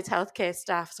allied healthcare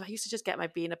staff. So I used to just get my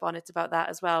bee in a bonnet about that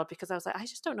as well, because I was like, I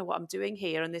just don't know what I'm doing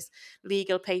here on this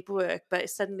legal paperwork. But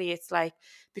suddenly it's like,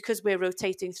 because we're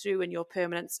rotating through and you're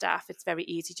permanent staff, it's very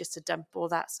easy just to dump all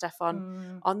that stuff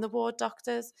on the ward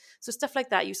doctors. So stuff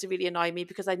like that used to really annoy me,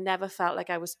 because I never felt like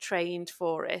I was trained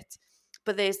for it.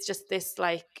 But there's just this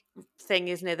like thing,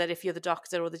 isn't it, that if you're the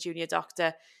doctor or the junior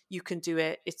doctor, you can do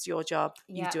it. It's your job.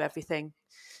 You do everything.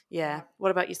 Yeah.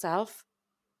 What about yourself?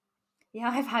 Yeah,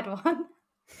 I've had one.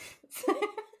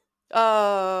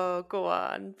 Oh, go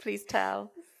on. Please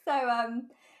tell. So,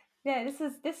 yeah,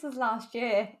 this was last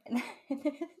year.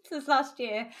 This was last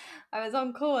year. I was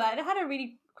on call. I had a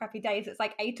really crappy day. So it's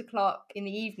like 8 o'clock in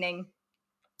the evening.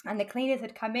 And the cleaners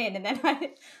had come in, and then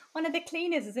one of the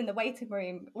cleaners was in the waiting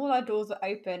room. All our doors were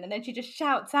open, and then she just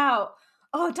shouts out,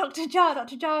 "Oh, Dr.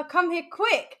 Jar, come here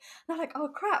quick!" And I'm like, "Oh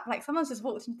crap!" Like someone's just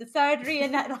walked into the surgery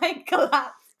and that like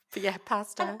collapsed. But yeah,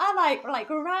 past her. And I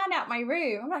like ran out my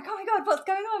room. I'm like, "Oh my god, what's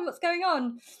going on? What's going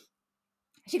on?"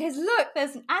 She goes, "Look,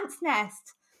 there's an ant's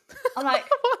nest." I'm like,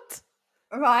 "What?"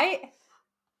 Right?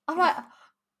 I'm like,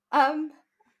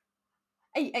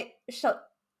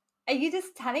 Are you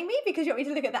just telling me because you want me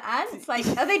to look at the ants? Like,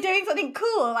 are they doing something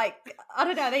cool? Like, I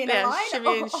don't know, are they in a line?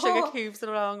 Shimmying sugar cubes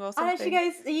along or something. And then she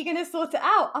goes, "Are you going to sort it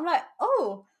out?" I'm like,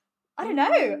 "Oh, I don't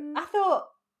know." I thought,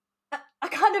 I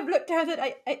kind of looked at her and said,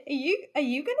 are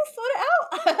you going to sort it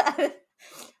out?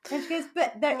 And she goes,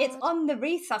 "But it's on the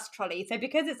resus trolley. So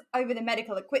because it's over the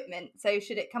medical equipment, so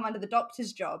should it come under the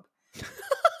doctor's job?"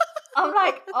 I'm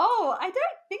like, "Oh, I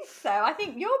don't think so. I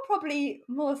think you're probably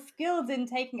more skilled in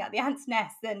taking out the ant's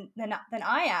nest than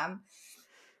I am."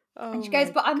 And she goes,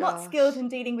 "But I'm not skilled in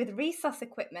dealing with resus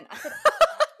equipment." I said,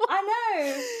 "I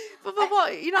know." But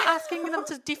what? You're not asking them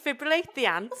to defibrillate the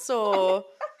ants, or?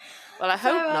 Well, I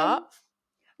hope not.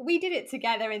 We did it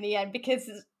together in the end because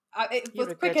it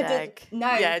was quicker to.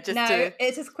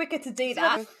 It's just quicker to do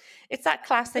that. It's that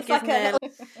classic, isn't it?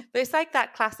 It's like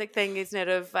that classic thing, isn't it,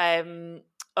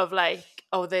 of like,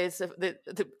 oh, there's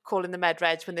the calling the med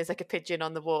reg when there's like a pigeon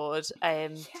on the ward. I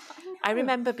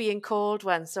remember being called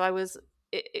once. So I was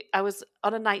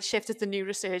on a night shift as the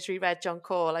neurosurgery reg on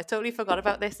call. I totally forgot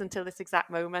about this until this exact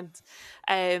moment.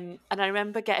 And I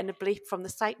remember getting a bleep from the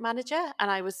site manager,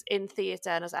 and I was in theatre,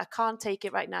 and I was like, "I can't take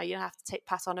it right now. You have to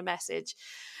pass on a message."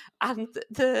 And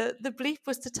the bleep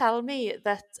was to tell me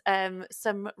that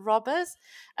some robbers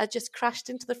had just crashed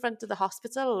into the front of the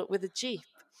hospital with a Jeep.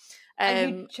 Are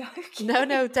you joking?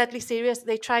 No, deadly serious.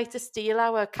 They tried to steal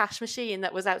our cash machine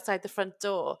that was outside the front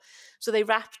door. So they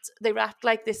wrapped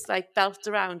like this like belt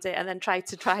around it and then tried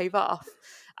to drive off.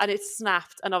 And it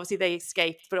snapped, and obviously they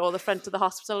escaped, but all the front of the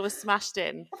hospital was smashed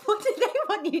in. What did they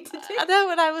want you to do? I know,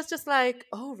 and I was just like,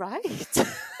 "Oh, right." But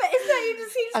isn't that you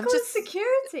just called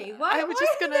security? Why?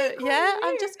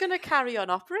 I'm just gonna carry on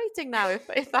operating now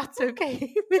if that's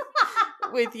okay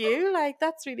with you. Like,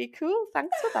 that's really cool.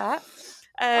 Thanks for that.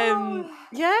 So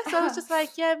I was just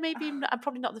like, maybe I'm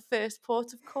probably not the first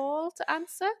port of call to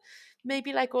answer.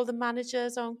 Maybe like all the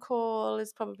managers on call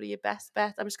is probably your best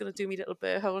bet. I'm just going to do my little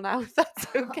burr hole now, if that's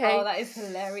okay. Oh, that is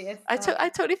hilarious. I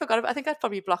totally forgot about it. I think I'd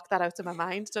probably block that out of my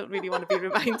mind. Don't really want to be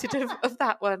reminded of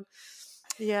that one.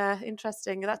 Yeah,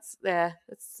 interesting. It's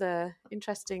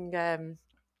interesting. One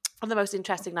of the most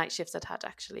interesting night shifts I'd had,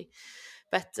 actually.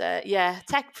 But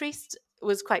Tech Priest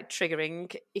was quite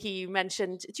triggering. He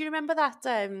mentioned, do you remember that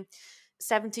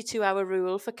 72-hour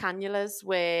rule for cannulas,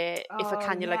 where if a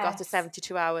cannula got to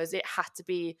 72 hours, it had to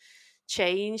be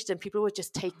changed, and people would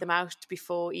just take them out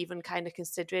before even kind of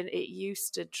considering? It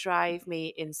used to drive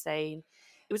me insane.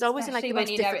 It was always especially in like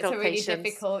the most difficult patients. Really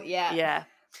difficult, yeah.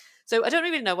 So I don't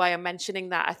really know why I'm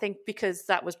mentioning that. I think because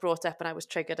that was brought up and I was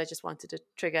triggered, I just wanted to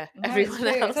trigger everyone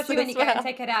else. Especially when you go and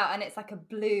take it out and it's like a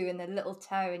blue in the little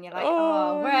toe and you're like,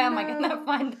 where am I going to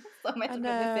find somewhere to put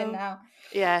this in now?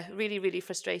 Yeah, really, really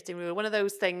frustrating rule. One of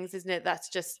those things, isn't it? That's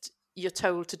just you're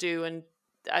told to do, and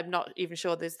I'm not even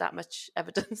sure there's that much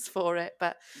evidence for it,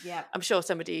 but yeah, I'm sure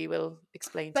somebody will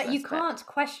explain. But you can't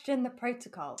question the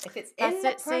protocol. If it's in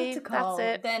the protocol,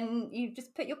 then you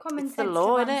just put your common sense to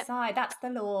one side. That's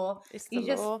the law. You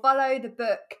just follow the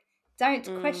book. Don't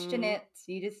question it.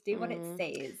 You just do what it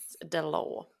says. The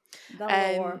law. The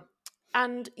law.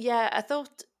 And yeah, I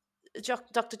thought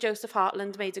Dr. Joseph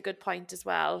Hartland made a good point as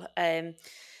well. They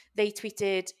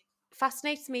tweeted,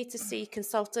 "Fascinates me to see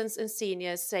consultants and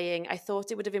seniors saying, I thought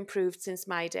it would have improved since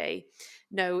my day.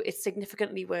 No, it's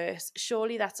significantly worse.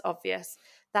 Surely that's obvious.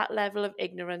 That level of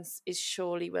ignorance is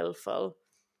surely willful."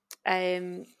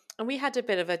 And we had a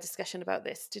bit of a discussion about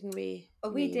this, didn't we?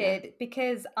 We did,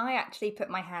 because I actually put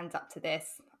my hands up to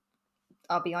this.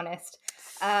 I'll be honest.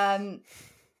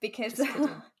 Because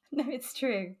no, it's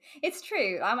true. It's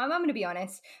true. I'm going to be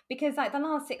honest, because like the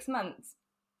last 6 months,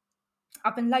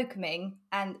 I've been locuming,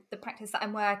 and the practice that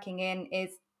I'm working in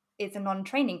is a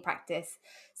non-training practice.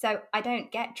 So I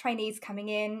don't get trainees coming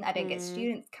in, I don't get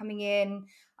students coming in,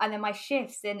 and then my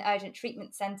shifts in urgent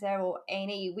treatment centre or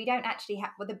A&E, we don't actually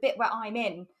have, well, the bit where I'm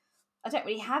in, I don't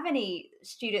really have any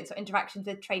students or interactions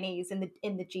with trainees in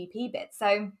the GP bit.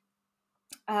 So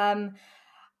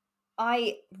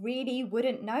I really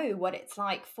wouldn't know what it's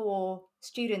like for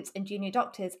students and junior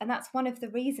doctors, and that's one of the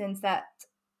reasons that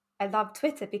I love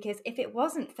Twitter, because if it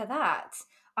wasn't for that,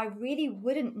 I really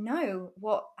wouldn't know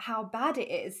how bad it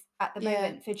is at the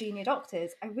moment for junior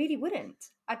doctors. I really wouldn't.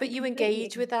 But you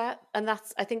engage with that, and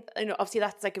that's, I think, obviously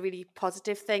that's like a really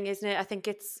positive thing, isn't it? I think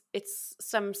it's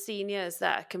some seniors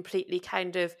that completely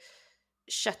kind of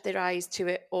shut their eyes to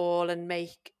it all and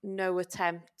make no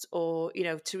attempt or,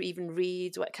 to even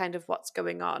read what's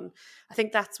going on. I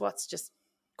think that's what's just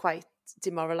quite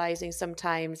demoralizing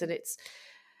sometimes, and it's,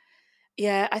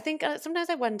 yeah, I think sometimes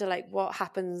I wonder like what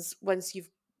happens once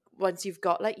you've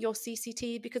got like your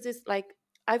CCT, because it's like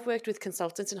I've worked with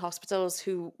consultants in hospitals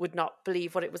who would not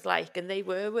believe what it was like, and they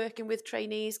were working with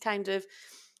trainees kind of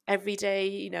every day,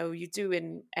 you do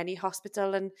in any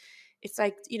hospital, and it's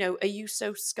like, are you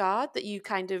so scarred that you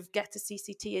kind of get to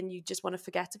CCT and you just want to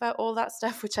forget about all that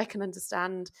stuff, which I can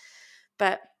understand.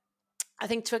 But I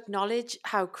think to acknowledge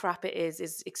how crap it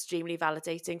is extremely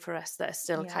validating for us that are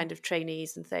still kind of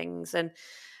trainees and things. And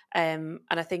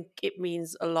I think it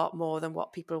means a lot more than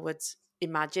what people would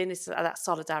imagine. It's that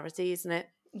solidarity, isn't it?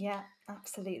 Yeah,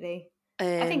 absolutely.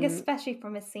 I think especially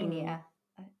from a senior,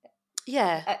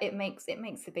 it makes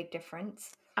a big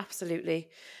difference. Absolutely.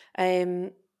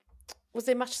 Was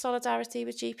there much solidarity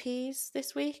with GPs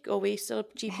this week, or are we still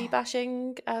GP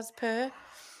bashing as per?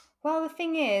 Well, the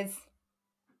thing is,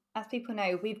 as people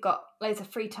know, we've got loads of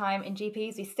free time in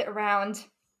GPs. We sit around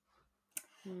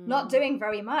not doing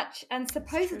very much, and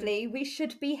supposedly we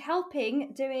should be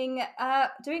helping doing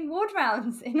ward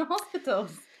rounds in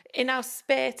hospitals in our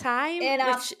spare time.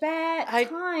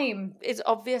 It's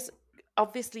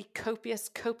obviously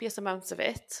copious amounts of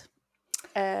it.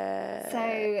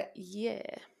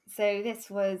 So this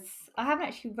was, I haven't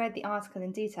actually read the article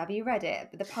in detail. Have you read it?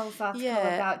 But the Pulse article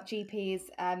about GPs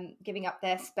giving up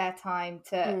their spare time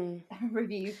to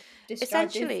review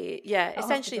discharges.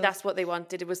 Essentially that's what they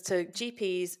wanted. It was to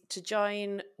GPs to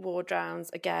join ward rounds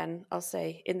again, I'll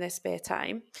say, in their spare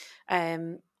time.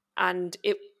 And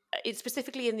it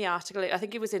specifically in the article, I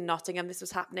think it was in Nottingham this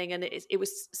was happening, and it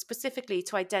was specifically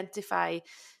to identify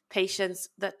patients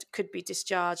that could be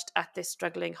discharged at this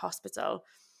struggling hospital.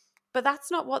 But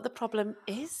that's not what the problem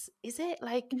is it?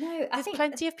 Like, no, there's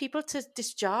plenty of people to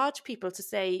discharge people to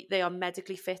say they are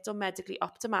medically fit or medically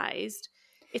optimized.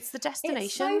 It's the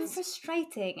destinations. It's so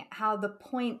frustrating how the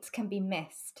point can be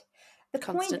missed. The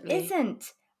Constantly. Point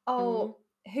isn't,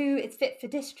 who is fit for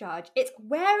discharge. It's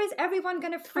where is everyone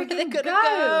going to friggin' go?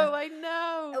 I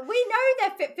know. We know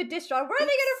they're fit for discharge. Where are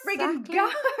they going to friggin'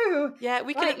 go? Yeah,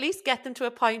 we can at least get them to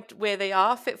a point where they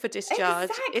are fit for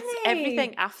discharge. Exactly. It's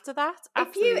everything after that.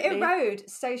 Absolutely. If you erode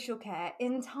social care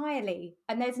entirely,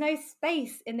 and there's no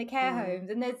space in the care homes,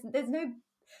 and there's no,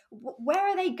 where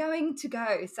are they going to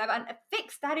go? So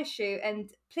fix that issue, and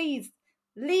please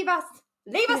leave us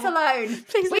alone.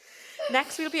 Please.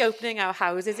 Next, we'll be opening our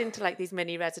houses into like these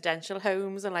mini residential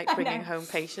homes and like bringing home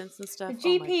patients and stuff.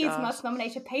 The GPs must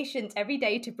nominate a patient every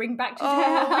day to bring back to their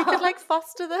house. We could like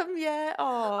foster them, yeah.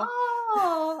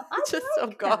 Oh, I Just, like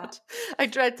oh God. that. I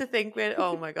dread to think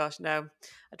oh my gosh, no.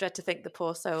 I dread to think the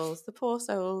poor souls.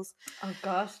 Oh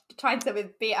gosh, trying to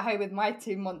be at home with my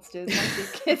two monsters, my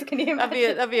two kids. Can you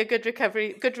imagine? That'd be a good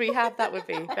recovery, good rehab. That would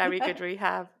be very good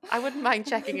rehab. I wouldn't mind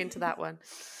checking into that one.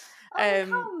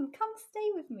 Oh, come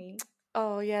stay with me.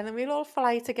 Oh yeah, and then we'll all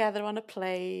fly together on a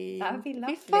plane. That would be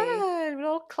lovely. It'd be fun. We'll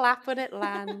all clap when it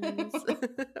lands.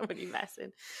 I'm really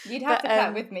messing. You'd have to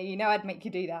clap with me. You know, I'd make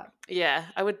you do that. Yeah,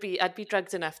 I'd be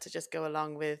drugged enough to just go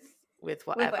along with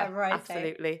whatever.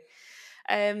 Absolutely.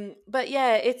 But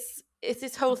yeah, it's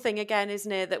this whole thing again,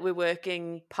 isn't it? That we're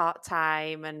working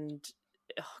part-time and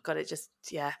oh God, it just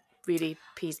really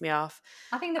pees me off.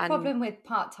 I think the problem with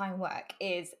part-time work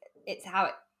is it's how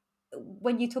it,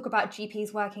 when you talk about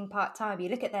GPs working part-time, you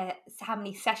look at how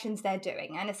many sessions they're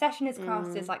doing, and a session is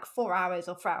classed as like 4 hours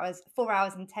or 4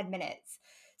 hours and 10 minutes.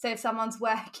 So if someone's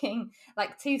working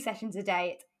like 2 sessions a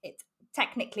day, it's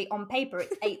technically on paper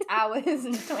it's 8 hours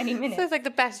and 20 minutes. Sounds like the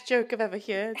best joke I've ever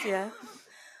heard. Yeah.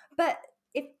 But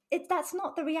if that's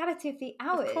not the reality of the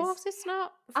hours. Of course it's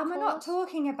not. And we're not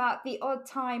talking about the odd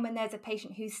time when there's a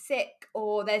patient who's sick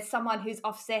or there's someone who's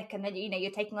off sick and then,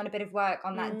 you're taking on a bit of work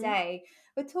on that day.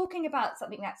 We're talking about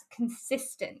something that's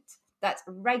consistent, that's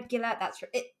regular,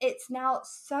 it's now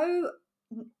so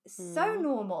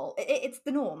normal. It's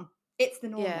the norm. It's the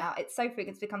norm now. It's so frequent,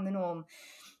 it's become the norm.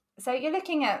 So you're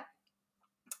looking at,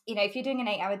 if you're doing an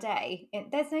 8-hour day,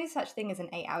 there's no such thing as an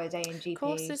 8-hour day in GP. Of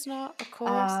course there's not, of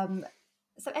course.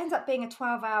 So it ends up being a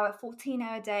 12-hour,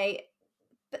 14-hour day,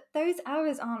 but those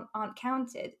hours aren't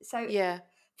counted. So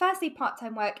firstly,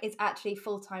 part-time work is actually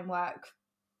full-time work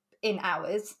in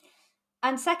hours.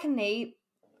 And secondly,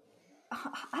 I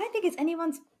don't think it's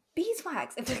anyone's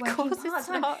beeswax if they're working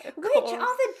part-time. Which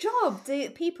other job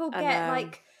do people get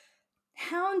like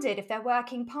hounded if they're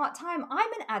working part-time?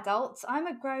 I'm an adult. I'm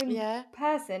a grown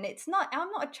person.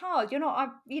 I'm not a child. You're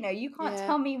not, you can't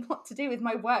tell me what to do with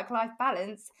my work-life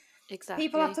balance. Exactly.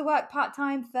 People have to work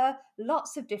part-time for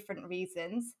lots of different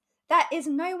reasons. That is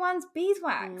no one's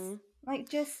beeswax.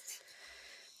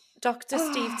 Dr.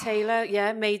 Steve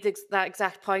Taylor, made that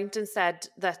exact point and said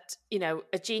that, a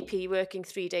GP working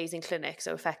 3 days in clinic,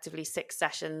 so effectively 6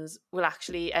 sessions, will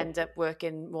actually end up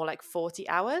working more like 40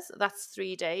 hours. That's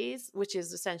 3 days, which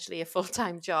is essentially a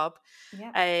full-time job.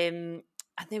 Yep.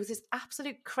 And there was this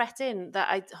absolute cretin that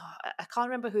I can't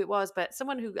remember who it was, but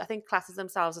someone who I think classes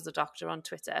themselves as a doctor on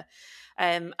Twitter.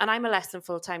 And I'm a less than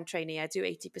full-time trainee. I do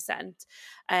 80%.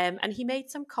 And he made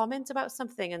some comment about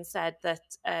something and said that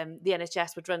the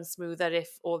NHS would run smoother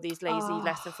if all these lazy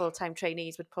less than full-time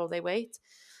trainees would pull their weight.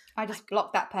 I just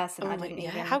blocked that person. I didn't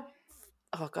even.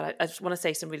 Oh God, I just want to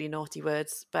say some really naughty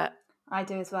words, but I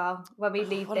do as well. When we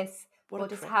leave this, we'll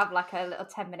just have like a little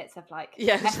 10 minutes of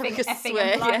effing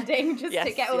and blinding just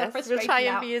to get all the frustration We'll try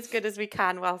and out. be as good as we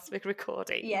can whilst we're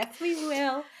recording. Yes, we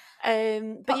will.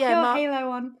 But Pop your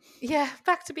halo on. Yeah,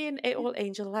 back to being all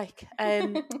angel-like.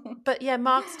 But yeah,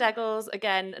 Mark Steggles,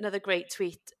 again, another great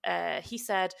tweet. He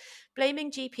said,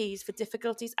 blaming GPs for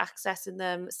difficulties accessing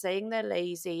them, saying they're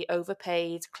lazy,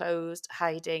 overpaid, closed,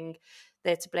 hiding.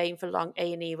 They're to blame for long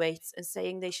A&E waits and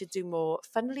saying they should do more,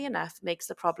 funnily enough, makes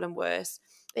the problem worse.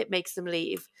 It makes them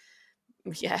leave.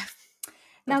 Yeah.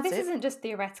 Now, this isn't just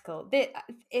theoretical.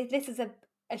 This is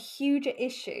a huger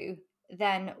issue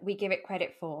than we give it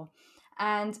credit for.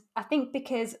 And I think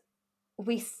because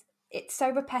it's so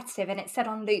repetitive and it's set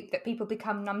on loop that people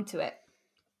become numb to it.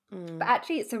 But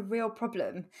actually, it's a real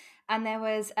problem. And there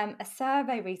was a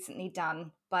survey recently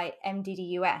done by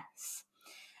MDDUS.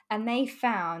 And they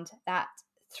found that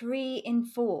 3 in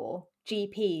 4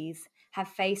 GPs have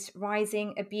faced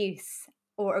rising abuse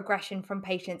or aggression from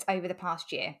patients over the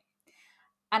past year.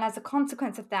 And as a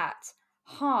consequence of that,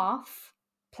 half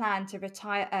plan to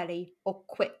retire early or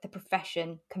quit the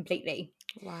profession completely.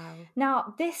 Wow.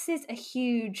 Now, this is a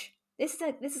huge... This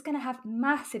is going to have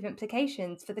massive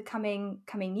implications for the coming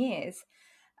years.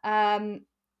 But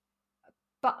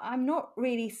I'm not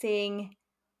really seeing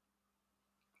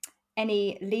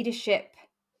any leadership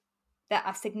that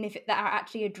are significant, that are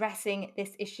actually addressing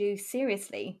this issue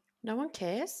seriously. No one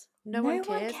cares. No one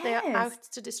cares. They are out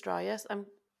to destroy us.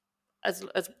 As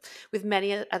with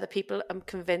many other people, I'm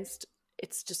convinced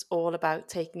it's just all about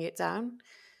taking it down.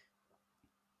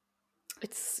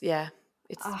 It's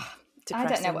depressing. I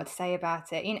don't know what to say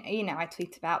about it. I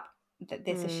tweet about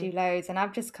this issue loads, and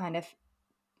I've just kind of,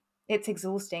 it's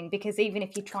exhausting because even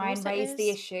if you try and raise the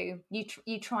issue,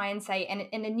 you try and say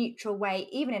in a neutral way,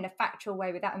 even in a factual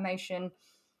way without emotion,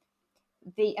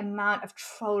 the amount of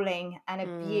trolling and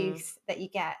abuse that you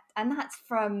get, and that's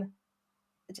from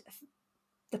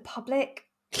the public,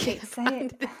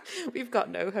 We've got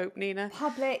no hope, Nina.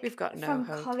 Public, we've got no from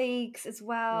hope. Colleagues as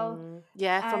well.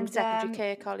 From secondary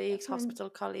care colleagues, hospital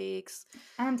colleagues.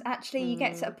 And actually you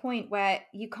get to a point where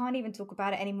you can't even talk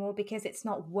about it anymore because it's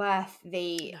not worth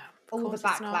all the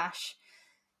backlash.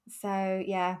 So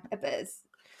yeah, but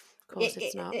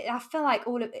it's not. I feel like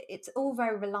it's all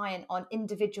very reliant on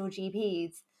individual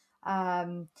GPs,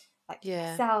 like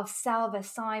yourself, Salva,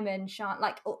 Simon, Sean,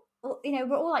 like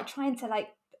we're all like trying to like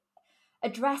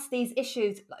address these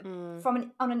issues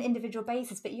on an individual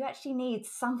basis, but you actually need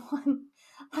someone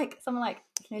like the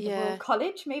Royal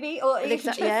College maybe, or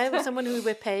someone who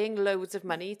we're paying loads of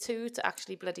money to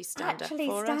actually bloody stand up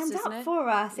for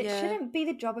us. It shouldn't be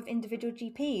the job of individual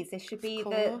GPs. It should be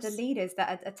the leaders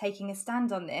that are taking a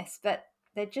stand on this, but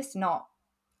they're just not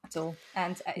at all,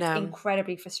 and it's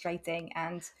incredibly frustrating.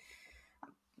 And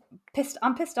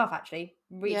I'm pissed off, actually.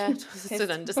 Really it's an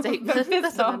understatement.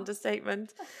 That's an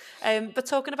understatement. But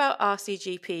talking about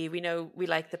RCGP, we know we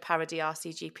like the parody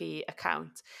RCGP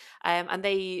account, and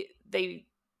they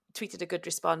tweeted a good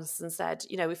response and said,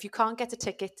 if you can't get a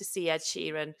ticket to see Ed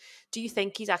Sheeran, do you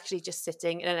think he's actually just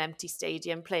sitting in an empty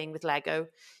stadium playing with Lego?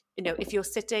 If you're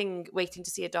sitting waiting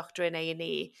to see a doctor in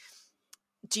A&E,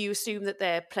 do you assume that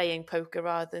they're playing poker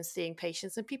rather than seeing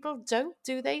patients? And people don't,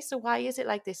 do they? So why is it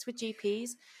like this with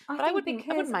GPs? I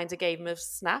wouldn't mind a game of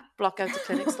Snap, block out a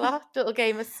clinic slot, little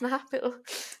game of Snap.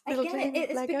 It's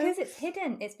because it's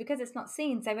hidden. It's because it's not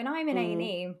seen. So when I'm in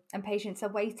A&E and patients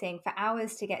are waiting for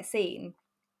hours to get seen,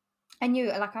 and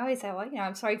I always say, well,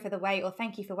 I'm sorry for the wait, or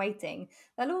thank you for waiting.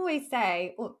 They'll always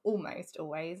say, or almost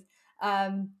always,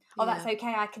 that's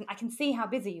okay. I can see how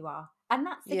busy you are. And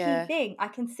that's the key thing. I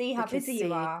can see how busy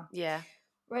you are. Yeah.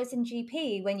 Whereas in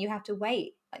GP, when you have to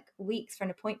wait like weeks for an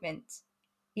appointment,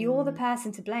 you're the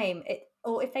person to blame.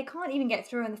 Or if they can't even get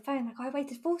through on the phone, like, I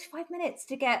waited 45 minutes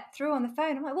to get through on the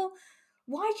phone. I'm like, well,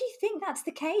 why do you think that's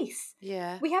the case?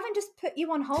 Yeah. We haven't just put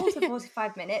you on hold for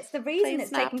 45 minutes. The reason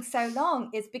it's taking so long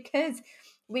is because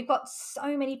we've got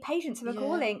so many patients who are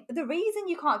calling. The reason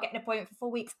you can't get an appointment for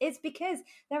 4 weeks is because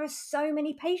there are so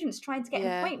many patients trying to get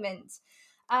an appointment.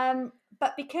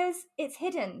 But because it's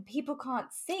hidden, people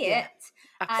can't see it,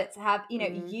 and to have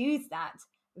use that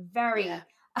very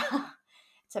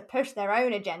to push their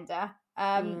own agenda.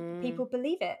 People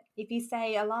believe it. If you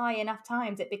say a lie enough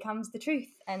times, it becomes the truth.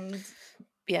 And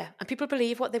people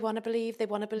believe what they want to believe. They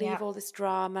want to believe all this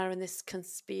drama and this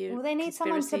conspiracy. Well, they need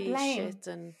someone to blame. Shit,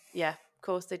 and of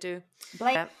course they do.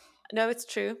 Blame. Yeah. No, it's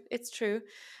true. It's true.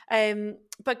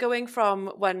 But going from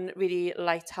one really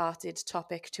light-hearted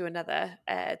topic to another,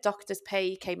 doctors'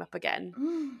 pay came up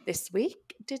again this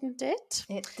week, didn't it?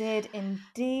 It did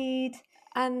indeed.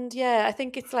 And I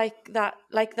think it's like that,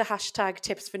 like the hashtag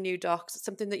tips for new docs,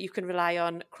 something that you can rely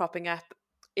on cropping up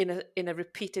in a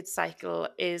repeated cycle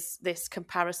is this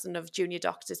comparison of junior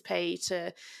doctors' pay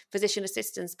to physician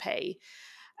assistants' pay.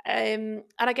 And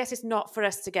I guess it's not for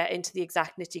us to get into the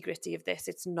exact nitty gritty of this.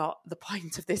 It's not the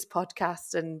point of this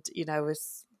podcast, and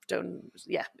it's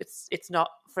not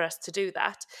for us to do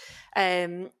that.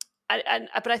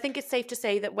 But I think it's safe to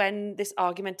say that when this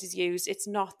argument is used, it's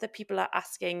not that people are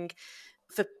asking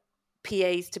for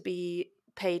PAs to be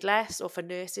paid less or for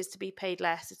nurses to be paid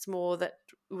less. It's more that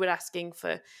we're asking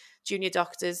for junior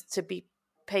doctors to be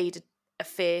paid a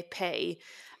fair pay.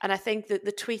 And I think that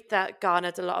the tweet that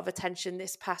garnered a lot of attention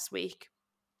this past week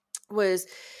was,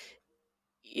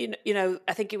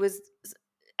 I think it was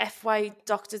FY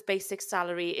doctors' basic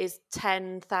salary is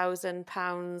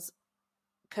 £10,000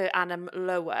 per annum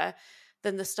lower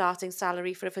than the starting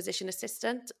salary for a physician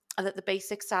assistant, and that the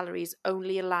basic salaries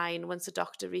only align once a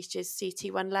doctor reaches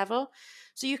CT1 level.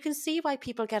 So you can see why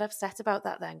people get upset about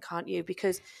that then, can't you?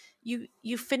 Because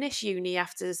you finish uni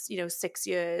after 6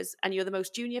 years and you're the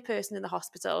most junior person in the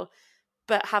hospital,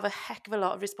 but have a heck of a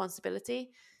lot of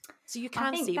responsibility. So you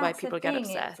can see why people get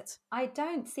upset. I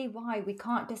don't see why we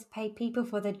can't just pay people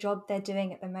for the job they're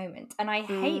doing at the moment. And I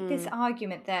hate this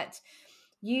argument that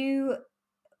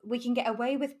we can get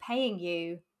away with paying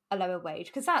you a lower wage,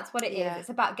 because that's what it is. It's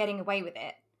about getting away with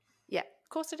it. Yeah, of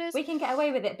course it is. We can get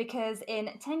away with it because in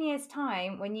 10 years'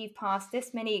 time, when you've passed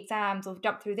this many exams or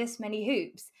jumped through this many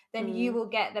hoops, then you will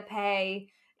get the pay,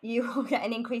 you will get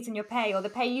an increase in your pay, or the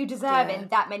pay you deserve in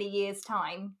that many years'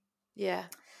 time. Yeah.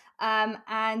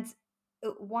 And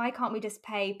why can't we just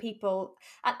pay people?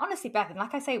 And honestly, Bethan,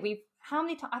 like I say, we've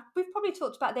probably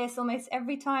talked about this almost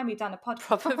every time we've done a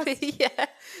podcast. Probably,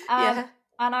 yeah.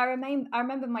 And I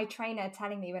remember my trainer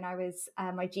telling me when I was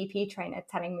my GP trainer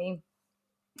telling me,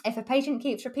 if a patient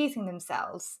keeps repeating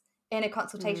themselves in a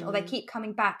consultation, or they keep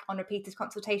coming back on repeated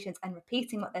consultations and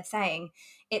repeating what they're saying,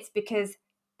 it's because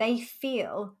they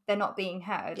feel they're not being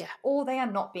heard, or they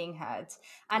are not being heard.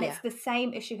 And it's the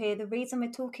same issue here. The reason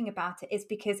we're talking about it is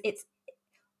because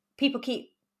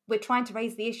we're trying to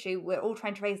raise the issue. We're all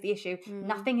trying to raise the issue.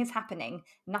 Nothing is happening.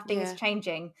 Nothing is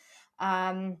changing.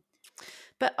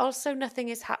 But also nothing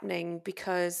is happening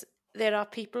because there are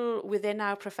people within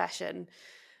our profession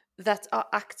that are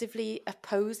actively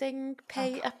opposing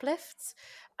pay uplifts.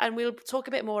 And we'll talk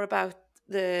a bit more about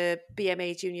the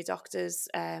BMA junior doctors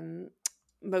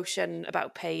motion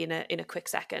about pay in a quick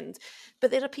second. But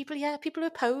there are people who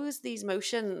oppose these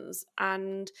motions.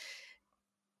 And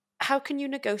how can you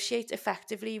negotiate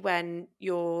effectively when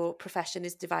your profession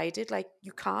is divided? Like,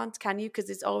 you can't, can you? Because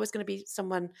there's always going to be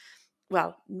someone,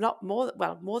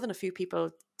 more than a few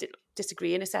people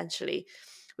disagreeing, essentially,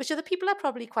 which other people are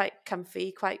probably quite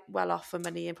comfy, quite well off for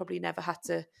money, and probably never had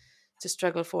to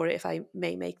struggle for it, if I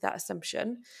may make that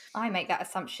assumption. I make that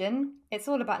assumption. It's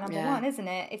all about number one, isn't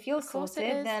it? If you're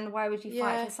sorted, then why would you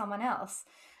fight for someone else?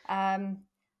 And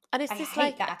it's I just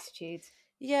hate that attitude.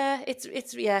 Yeah,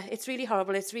 it's really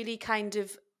horrible. It's really kind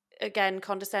of, again,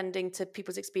 condescending to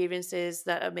people's experiences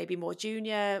that are maybe more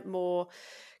junior, more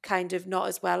kind of not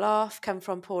as well off, come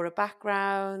from poorer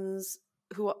backgrounds,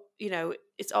 who,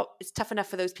 it's tough enough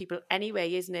for those people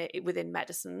anyway, isn't it, within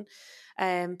medicine?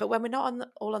 But when we're not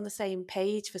all on the same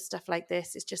page for stuff like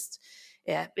this, it's just,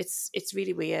 it's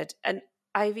really weird. And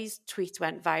Ivy's tweet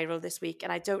went viral this week,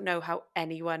 and I don't know how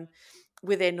anyone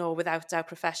within or without our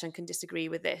profession can disagree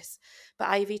with this. But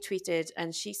Ivy tweeted,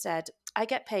 and she said, "I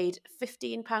get paid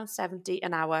 £15.70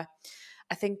 an hour.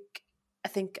 I think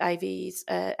Ivy's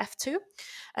F2.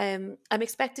 I'm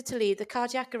expected to lead the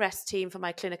cardiac arrest team for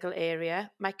my clinical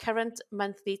area. My current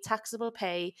monthly taxable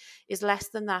pay is less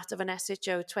than that of an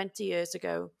SHO 20 years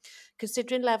ago.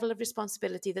 Considering level of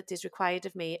responsibility that is required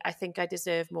of me, I think I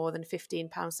deserve more than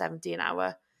 £15.70 an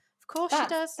hour." Of course she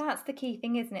does. That's the key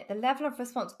thing, isn't it? The level of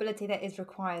responsibility that is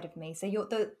required of me. So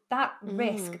that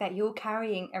risk that you're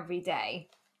carrying every day,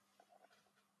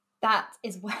 that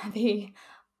is worthy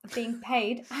of being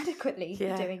paid adequately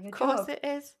for doing your job.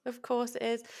 Of course it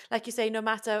is. Like you say, no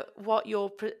matter what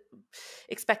you're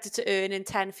expected to earn in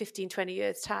 10, 15, 20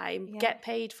 years' time, get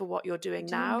paid for what you're doing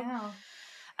now.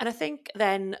 And I think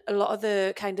then a lot of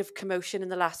the kind of commotion in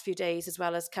the last few days as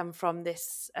well has come from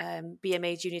this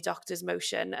BMA junior doctors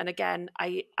motion. And again,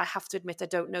 I have to admit, I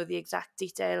don't know the exact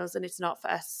details, and it's not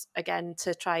for us, again,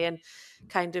 to try and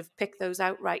kind of pick those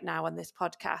out right now on this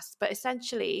podcast. But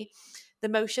essentially, the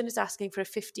motion is asking for a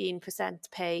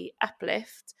 15% pay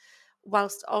uplift,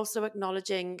 whilst also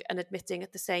acknowledging and admitting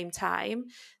at the same time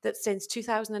that since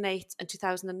 2008 and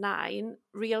 2009,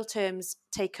 real terms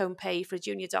take-home pay for a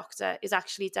junior doctor is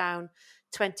actually down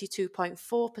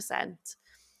 22.4%.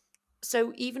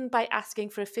 So even by asking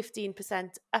for a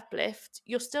 15% uplift,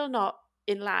 you're still not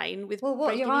in line with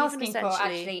what you're asking for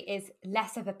actually is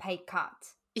less of a pay cut.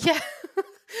 Yeah,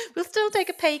 we'll still take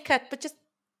a pay cut, but just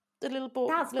a little bit.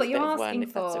 That's what you're asking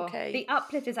for. That's okay. The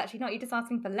uplift is actually not. You're just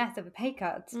asking for less of a pay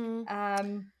cut.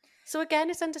 So again,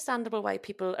 it's understandable why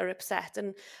people are upset,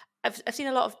 and I've seen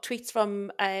a lot of tweets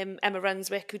from Emma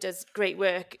Runswick, who does great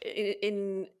work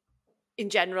in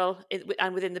general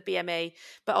and within the BMA,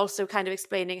 but also kind of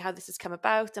explaining how this has come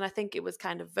about. And I think it was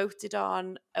kind of voted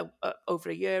on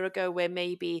over a year ago, where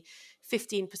maybe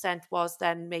 15% was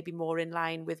then maybe more in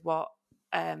line with what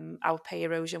our pay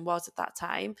erosion was at that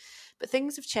time. But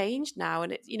things have changed now,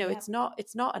 and it's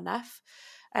not enough,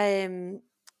 and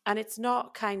it's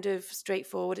not kind of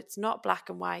straightforward. It's not black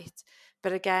and white.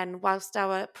 But again, whilst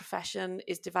our profession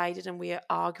is divided and we are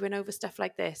arguing over stuff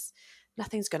like this,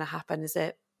 nothing's going to happen, is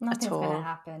it? Nothing's going to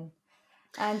happen.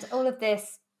 And all of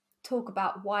this talk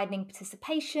about widening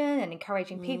participation and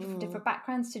encouraging people from different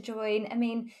backgrounds to join. I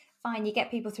mean, fine, you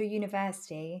get people through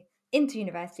into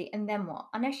university, and then what?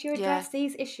 Unless you address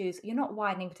these issues, you're not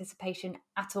widening participation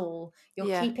at all.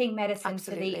 You're keeping medicine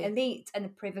for the elite and the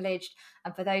privileged,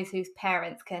 and for those whose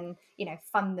parents can,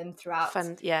 fund them throughout.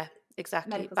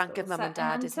 Exactly. Bank of mum and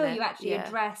dad, until you actually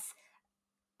address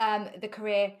the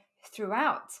career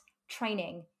throughout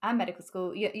training and medical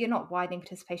school, you're not widening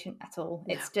participation at all.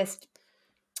 No. It's just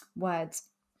words.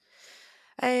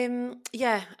 And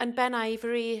Ben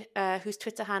Ivory, whose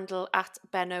Twitter handle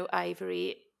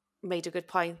 @BenOIvory, made a good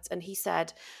point, and he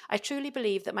said, "I truly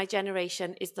believe that my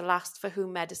generation is the last for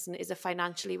whom medicine is a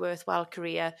financially worthwhile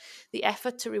career. The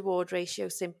effort to reward ratio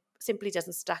simply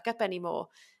doesn't stack up anymore.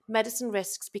 Medicine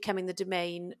risks becoming the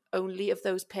domain only of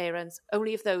those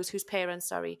whose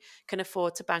parents can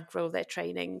afford to bankroll their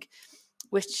training,"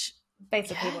 which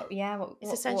basically what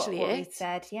essentially what he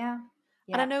said.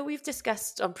 And I know we've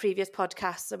discussed on previous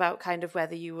podcasts about kind of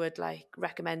whether you would like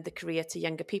recommend the career to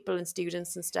younger people and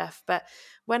students and stuff. But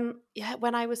when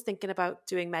I was thinking about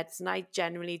doing medicine, I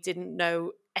genuinely didn't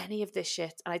know any of this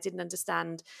shit, and I didn't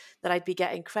understand that I'd be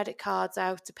getting credit cards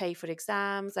out to pay for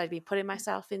exams. I'd be putting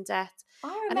myself in debt.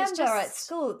 I remember at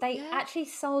school they actually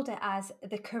sold it as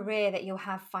the career that you'll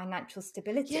have financial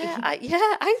stability.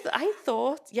 I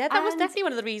thought that was definitely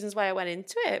one of the reasons why I went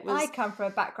into it. I come from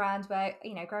a background where,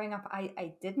 you know, growing up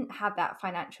I didn't have that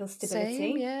financial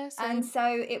stability. Same. And so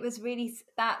it was really,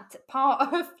 that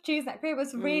part of choosing that career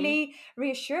was really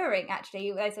reassuring,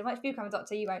 actually. They said, once you become a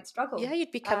doctor, you won't struggle. Yeah,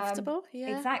 you'd be comfortable.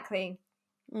 Exactly.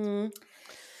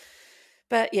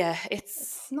 But yeah,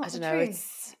 it's not I don't the know.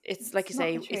 truth. It's like you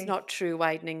say, it's not true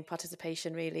widening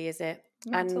participation, really, is it?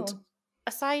 Not at all.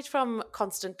 Aside from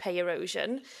constant pay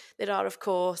erosion, there are, of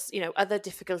course, you know, other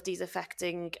difficulties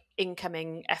affecting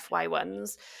incoming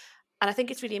FY1s, and I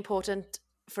think it's really important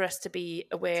for us to be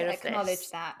aware of this. To acknowledge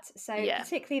that. So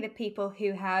particularly the people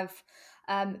who have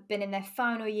been in their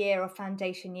final year or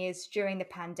foundation years during the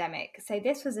pandemic. So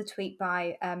this was a tweet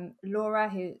by Laura,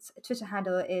 whose Twitter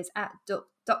handle is at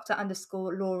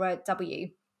Dr._Laura W.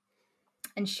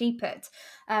 And she put,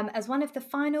 as one of the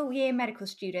final year medical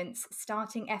students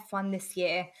starting F1 this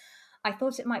year, I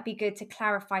thought it might be good to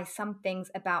clarify some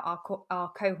things about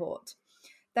our cohort.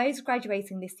 Those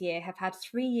graduating this year have had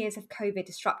 3 years of COVID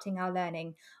disrupting our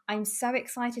learning. I'm so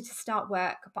excited to start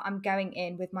work, but I'm going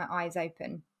in with my eyes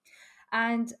open.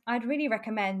 And I'd really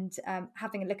recommend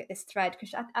having a look at this thread,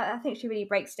 because I think she really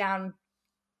breaks down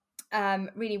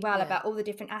really well about all the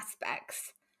different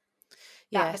aspects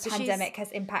that the pandemic has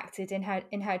impacted in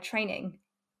her training.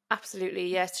 Absolutely,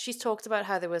 yes. She's talked about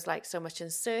how there was like so much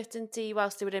uncertainty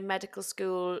whilst they were in medical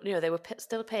school. You know, they were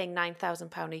still paying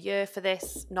 £9,000 a year for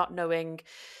this, not knowing,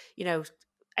 you know,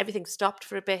 everything stopped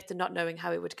for a bit and not knowing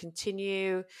how it would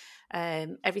continue.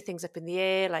 Everything's up in the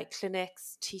air, like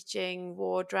clinics, teaching,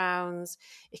 ward rounds.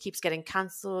 It keeps getting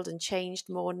cancelled and changed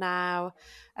more now.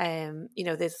 You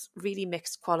know, there's really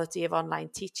mixed quality of online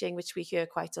teaching, which we hear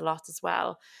quite a lot as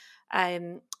well.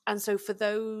 And so for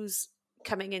those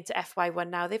coming into FY1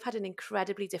 now, they've had an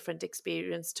incredibly different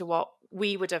experience to what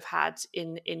we would have had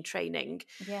in training.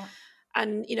 Yeah.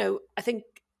 And, you know, I think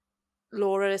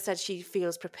Laura said she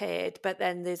feels prepared, but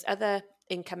then there's other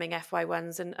incoming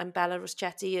FY1s, and Bella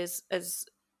Ruschetti has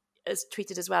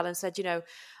tweeted as well and said, you know,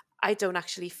 I don't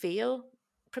actually feel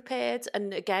prepared.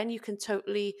 And again, you can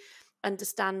totally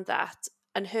understand that.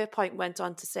 And her point went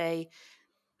on to say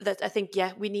that I think,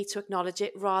 we need to acknowledge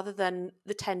it rather than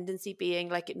the tendency being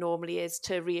like it normally is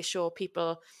to reassure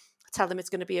people, tell them it's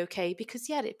going to be okay, because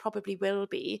it probably will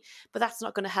be, but that's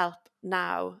not going to help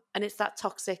now. And it's that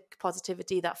toxic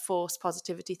positivity, that forced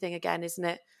positivity thing again, isn't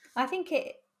it? I think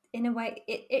it, in a way,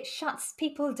 it shuts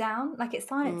people down, like it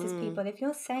silences people. If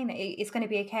you're saying that it's going to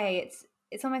be okay,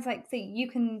 it's almost like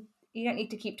you don't need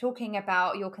to keep talking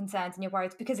about your concerns and your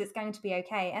worries because it's going to be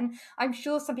okay. And I'm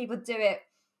sure some people do it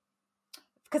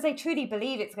because they truly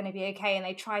believe it's going to be okay and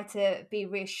they try to be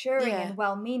reassuring and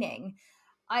well-meaning.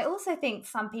 I also think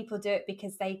some people do it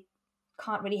because they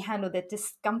can't really handle the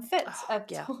discomfort of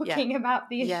talking about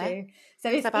the issue. So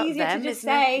it's easier to just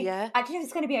say, actually,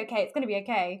 it's going to be okay. It's going to be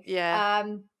okay. Yeah.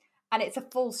 And it's a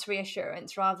false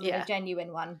reassurance rather than a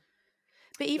genuine one.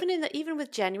 But even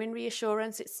with genuine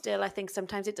reassurance, it's still, I think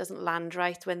sometimes it doesn't land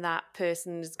right when that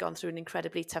person has gone through an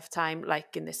incredibly tough time,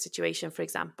 like in this situation, for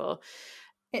example.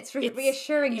 It's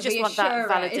reassuring. You just want that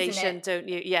validation, don't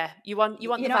you? Yeah, you want the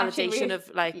validation of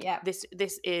like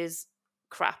this is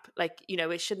crap. Like, you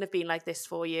know, it shouldn't have been like this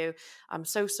for you. I'm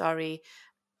so sorry.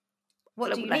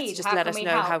 What do you need? Just let us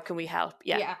know. How can we help?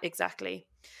 Yeah. Exactly.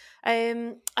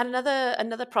 And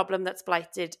another problem that's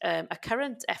blighted a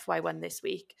current FY1 this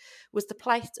week was the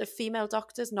plight of female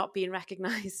doctors not being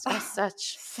recognised as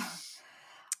such.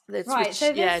 Which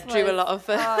drew a lot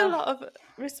of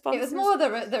responses. It was more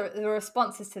the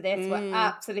responses to this were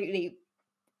absolutely.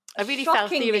 I really felt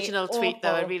the original tweet,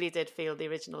 though. I really did feel the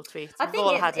original tweet. I think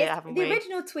we've all had it, haven't we? The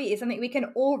original tweet is something we can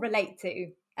all relate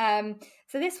to.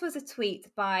 So this was a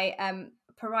tweet by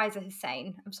Pariza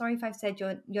Hussain. I'm sorry if I've said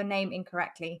your name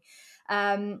incorrectly.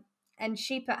 And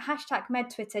she put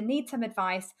 #MedTwitter need some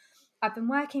advice. I've been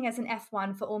working as an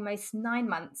F1 for almost 9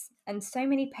 months, and so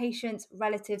many patients,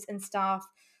 relatives, and staff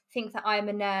think that I am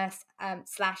a nurse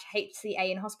 /HCA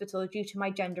in hospital due to my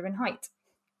gender and height.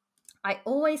 I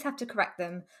always have to correct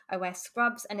them. I wear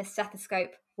scrubs and a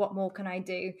stethoscope. What more can I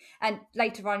do? And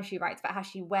later on, she writes about how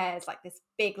she wears like this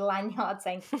big lanyard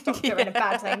saying doctor and a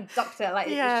badge saying doctor. Like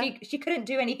she couldn't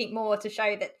do anything more to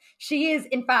show that she is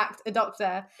in fact a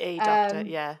doctor. A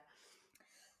doctor,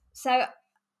 So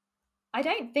I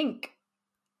don't think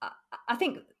I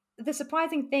think the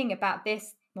surprising thing about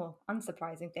this, well,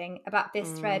 unsurprising thing about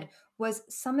this thread was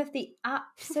some of the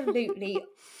absolutely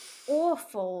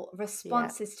awful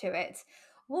responses to it,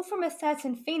 all from a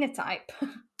certain phenotype.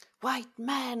 White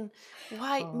men.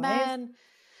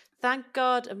 Thank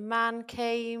God a man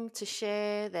came to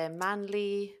share their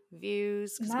manly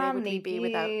views, because where would we be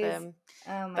without them?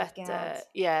 Oh my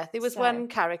God. There was one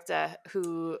character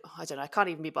who, I don't know, I can't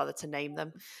even be bothered to name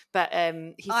them, but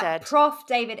he said... Prof.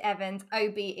 David Evans,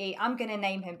 OBE, I'm going to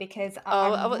name him because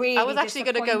I'm really I was actually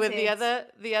going to go with the other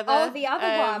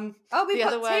one. Oh, we've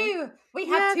got two. We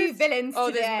have two villains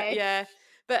today.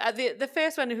 But the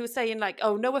first one who was saying like,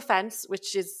 oh, no offense,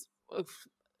 which is...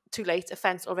 too late,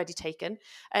 offence already taken.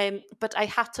 But I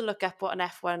had to look up what an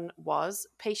F1 was.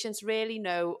 Patients rarely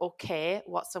know or care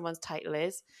what someone's title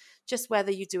is, just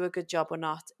whether you do a good job or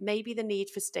not. Maybe the need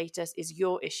for status is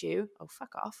your issue. Oh,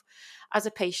 fuck off. As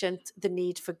a patient, the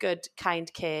need for good,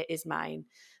 kind care is mine.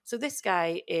 So this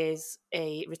guy is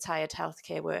a retired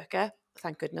healthcare worker.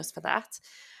 Thank goodness for that.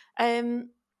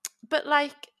 But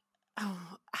like,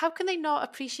 how can they not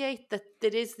appreciate that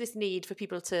there is this need for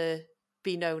people to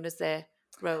be known as their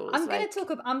roles? I'm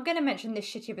going to mention this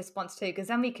shitty response too, because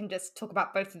then we can just talk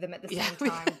about both of them at the same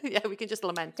time. We can just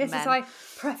lament this men. Is why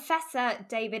Professor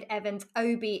David Evans,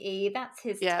 OBE, that's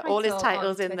his title, all his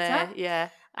titles on in Twitter.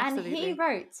 there. Absolutely. And he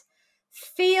wrote,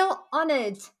 feel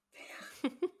honoured.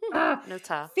 No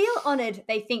tar. Feel honoured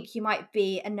they think you might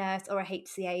be a nurse or a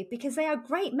HCA, because they are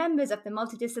great members of the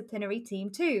multidisciplinary team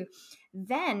too.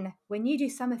 Then, when you do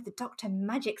some of the Dr.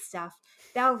 Magic stuff,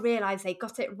 they'll realise they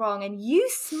got it wrong, and you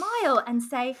smile and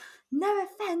say, no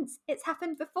offence, it's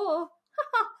happened before.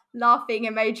 Laughing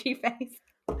emoji face.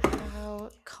 How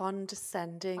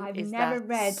condescending I've is never that?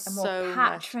 read a more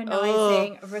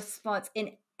patronising response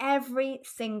in every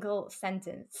single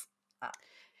sentence.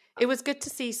 It was good to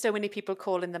see so many people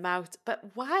calling them out, but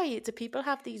why do people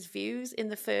have these views in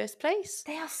the first place?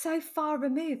 They are so far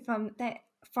removed from their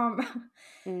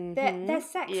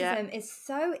sexism is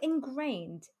so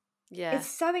ingrained. Yeah, it's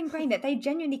so ingrained that they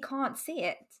genuinely can't see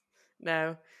it.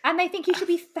 No, and they think you should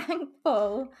be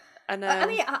thankful. I know.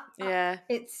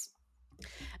 It's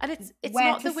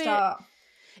where not to start.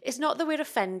 It's not that we're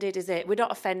offended, is it? We're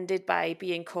not offended by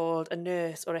being called a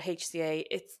nurse or a HCA.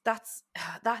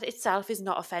 That itself is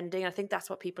not offending. I think that's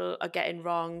what people are getting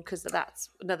wrong, because that's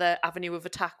another avenue of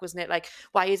attack, wasn't it? Like,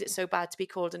 why is it so bad to be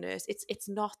called a nurse? It's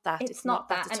not that. It's not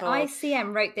that at all. And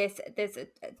ICM wrote this. There's a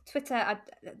Twitter.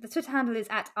 The Twitter handle is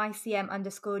at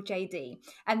ICM_JD,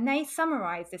 and they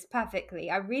summarise this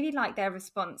perfectly. I really like their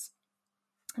response.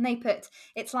 And they put,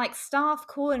 it's like staff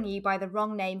calling you by the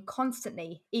wrong name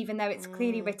constantly, even though it's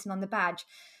clearly written on the badge.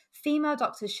 Female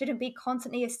doctors shouldn't be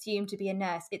constantly assumed to be a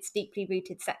nurse. It's deeply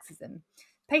rooted sexism.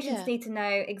 Patients need to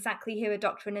know exactly who a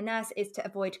doctor and a nurse is to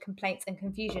avoid complaints and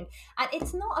confusion. And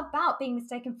it's not about being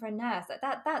mistaken for a nurse.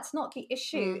 That's not the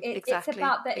issue. It's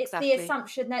about that. It's the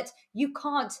assumption that you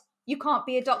can't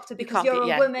be a doctor because you're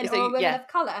a woman or a woman of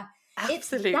colour.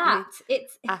 Absolutely.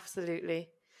 Absolutely.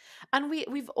 And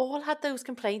we've all had those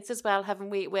complaints as well, haven't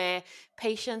we, where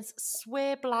patients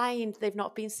swear blind they've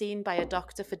not been seen by a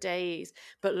doctor for days.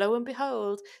 But lo and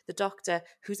behold, the doctor,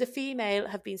 who's a female,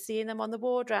 have been seeing them on the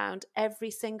ward round every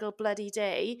single bloody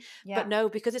day. Yeah. But no,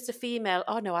 because it's a female,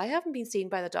 oh no, I haven't been seen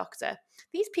by the doctor.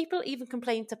 These people even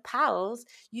complain to pals.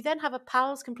 You then have a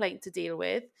pal's complaint to deal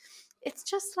with. It's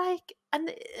just like,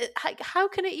 and how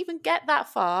can it even get that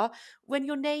far when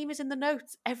your name is in the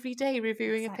notes every day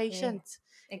reviewing a patient?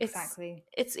 Exactly.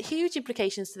 It's huge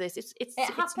implications to this. It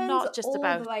happens not just all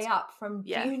the way up from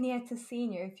junior to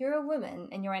senior. If you're a woman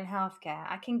and you're in healthcare,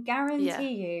 I can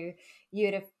guarantee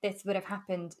this would have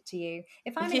happened to you.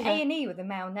 If I'm in A&E with a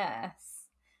male nurse,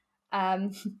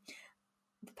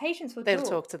 the patients will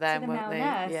talk to them, won't they?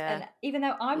 Nurse, yeah. And even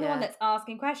though I'm the one that's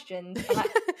asking questions,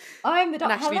 I'm the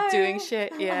doctor. And actually doing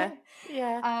shit. Yeah.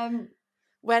 Yeah.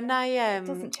 When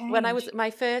I was,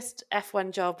 my first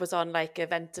F1 job was on like a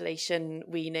ventilation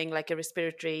weaning, like a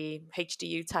respiratory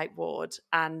HDU type ward,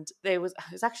 and she was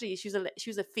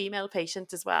a female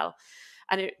patient as well,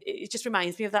 and it just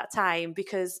reminds me of that time,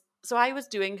 because so I was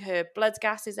doing her blood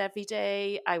gases every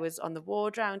day, I was on the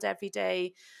ward round every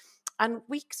day, and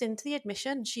weeks into the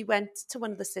admission, she went to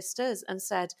one of the sisters and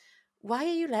said, "Why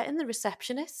are you letting the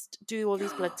receptionist do all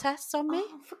these blood tests on me?"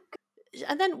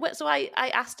 And then, so I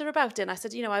asked her about it, and I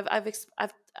said,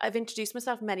 I've introduced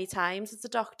myself many times as a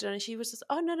doctor, and she was just,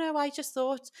 "Oh no, I just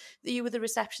thought that you were the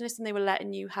receptionist and they were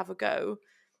letting you have a go."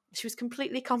 She was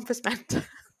completely compass mental.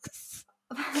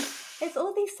 It's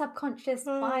all these subconscious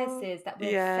biases that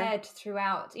we're fed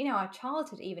throughout, our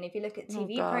childhood. Even if you look at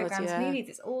TV programs, movies,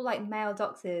 it's all like male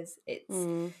doctors.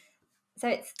 It's So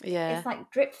it's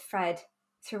like drip thread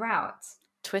throughout.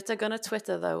 Twitter gonna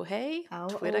Twitter though, hey?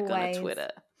 Twitter always. gonna Twitter.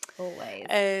 Always.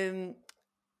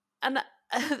 And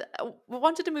we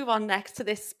wanted to move on next to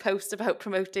this post about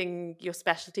promoting your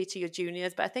specialty to your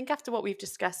juniors, but I think after what we've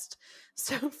discussed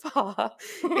so far,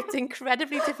 it's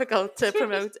incredibly difficult to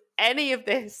promote any of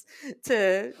this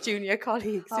to junior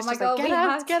colleagues. Oh it's my just God,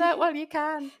 like, get out while you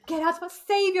can. Get out,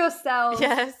 save yourselves.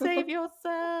 Yeah, save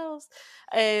yourselves.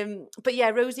 But yeah,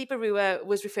 Rosie Barua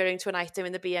was referring to an item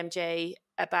in the BMJ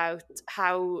about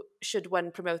how should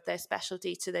one promote their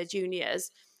specialty to their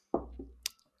juniors.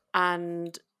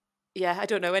 And yeah, I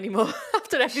don't know anymore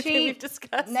after everything we've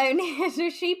discussed. No, so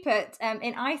she put,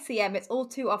 in ICM, it's all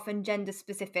too often gender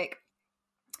specific.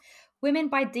 Women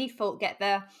by default get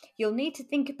the, you'll need to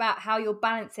think about how you'll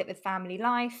balance it with family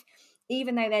life,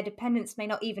 even though their dependents may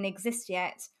not even exist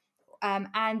yet,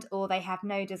 and or they have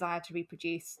no desire to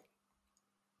reproduce.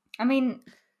 I mean,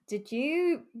 I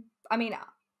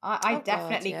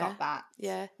definitely got that.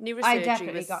 Yeah, neurosurgery I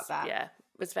definitely got that. Yeah,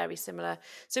 was very similar.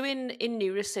 So in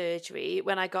neurosurgery,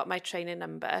 when I got my training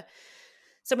number,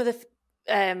 some of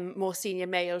the more senior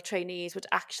male trainees would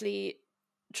actually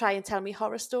try and tell me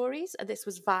horror stories, and this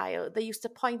was vile. They used to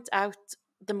point out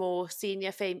the more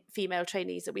senior female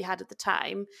trainees that we had at the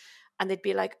time, and they'd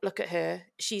be like, look at her,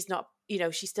 she's not,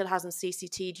 she still hasn't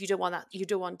CCT'd, you don't want that, you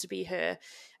don't want to be her.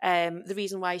 The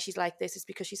reason why she's like this is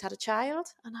because she's had a child.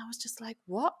 And I was just like,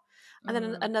 what? And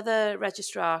then another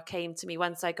registrar came to me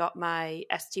once I got my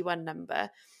ST1 number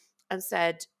and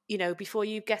said, before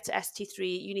you get to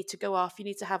ST3, you need to go off, you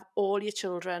need to have all your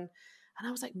children. And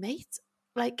I was like, mate,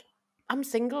 like, I'm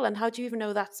single, and how do you even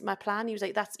know that's my plan? He was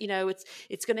like, that's,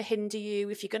 it's going to hinder you.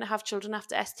 If you're going to have children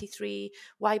after ST3,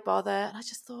 why bother? And I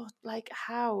just thought, like,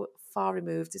 how far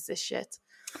removed is this shit?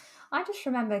 I just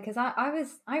remember, because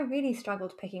I really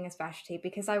struggled picking a specialty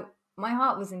because my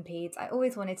heart was in peds. I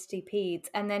always wanted to do peds.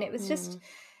 And then it was just,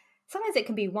 sometimes it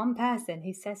can be one person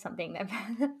who says something that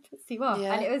puts you off.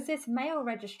 Yeah. And it was this male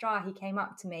registrar, he came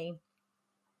up to me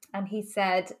and he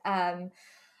said,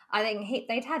 I think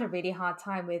they'd had a really hard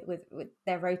time with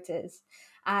their rotas.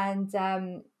 And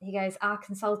he goes, our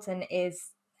consultant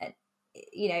is,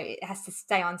 it has to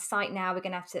stay on site now. We're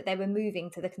going to have to, they were moving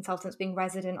to the consultants being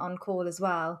resident on call as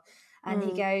well. And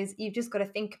he goes, you've just got to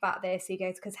think about this. He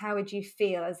goes, because how would you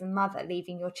feel as a mother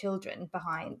leaving your children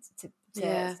behind to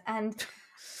us? And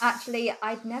actually,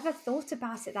 I'd never thought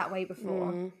about it that way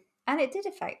before. And it did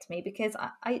affect me because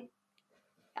I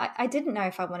didn't know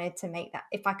if I wanted to make that,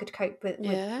 if I could cope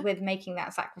with making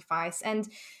that sacrifice. And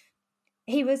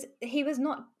he was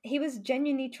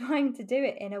genuinely trying to do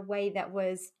it in a way that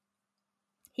was,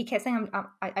 he kept saying,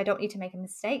 I don't need to make a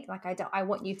mistake. Like, I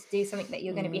want you to do something that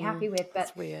you're going to be happy with. But,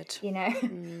 that's weird.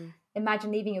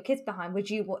 Imagine leaving your kids behind. Would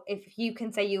you, if you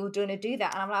can say you're going to do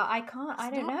that? And I'm like, I can't,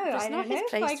 I don't know. It's not his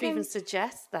place to even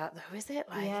suggest that though, is it?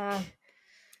 Like, yeah.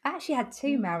 I actually had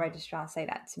 2 male registrars say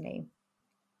that to me.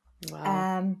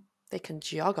 Wow. They can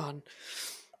jog on.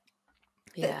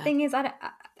 Yeah. The thing is, I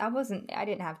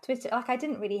didn't have Twitter. Like, I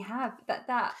didn't really have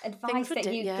that advice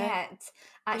that you get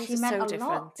actually meant a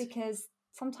lot, because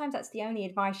sometimes that's the only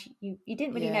advice you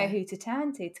didn't really know who to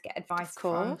turn to get advice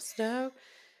from. Of course, no.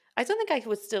 I don't think I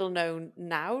would still know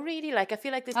now, really. Like, I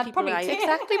feel like there's people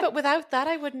exactly, but without that,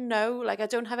 I wouldn't know. Like, I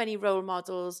don't have any role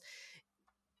models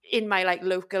in my like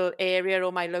local area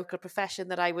or my local profession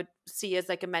that I would see as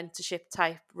like a mentorship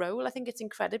type role. I think it's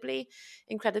incredibly,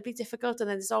 incredibly difficult. And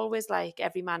then there's always like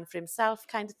every man for himself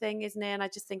kind of thing, isn't it? And I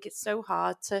just think it's so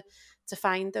hard to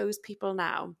find those people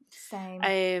now.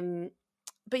 Same.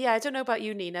 But yeah, I don't know about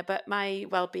you, Nina, but my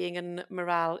well-being and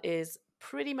morale is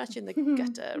pretty much in the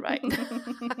gutter right now.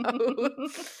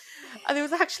 And there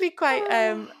was actually quite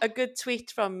a good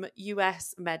tweet from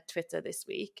US Med Twitter this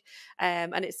week,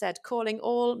 and it said, calling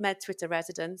all Med Twitter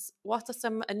residents, what are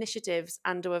some initiatives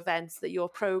and or events that your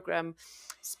program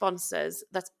sponsors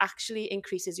that actually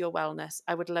increases your wellness?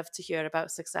 I would love to hear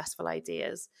about successful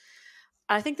ideas.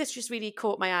 And I think this just really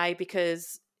caught my eye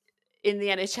because in the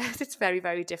NHS, it's very,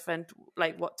 very different.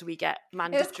 Like, what do we get?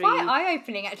 Mandatory. It was quite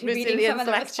eye-opening, actually, reading some of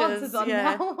the responses on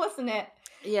now, wasn't it?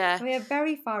 Yeah. We are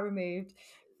very far removed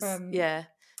from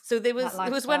So there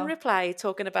was one reply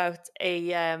talking about a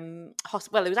there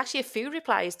was actually a few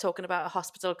replies talking about a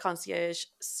hospital concierge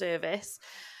service.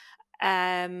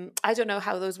 I don't know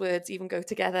how those words even go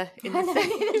together in the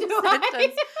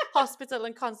sentence, hospital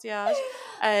and concierge.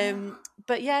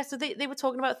 But yeah, so they were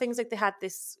talking about things like they had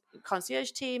this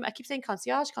concierge team. I keep saying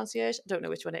concierge. I don't know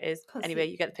which one it is. Anyway,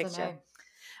 you get the picture.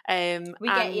 We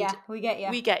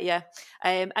get you.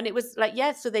 And it was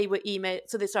like, so they were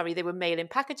they were mailing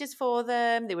packages for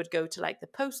them. They would go to like the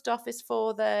post office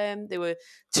for them. They were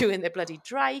doing their bloody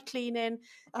dry cleaning,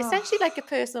 essentially like a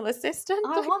personal assistant.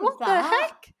 I like, want what that. the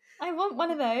heck? I want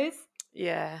one of those.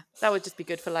 Yeah, that would just be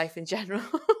good for life in general,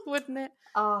 wouldn't it?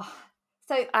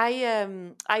 So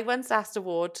I once asked a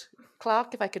ward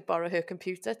clerk if I could borrow her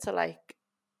computer to like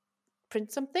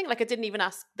print something. Like I didn't even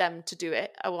ask them to do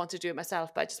it. I wanted to do it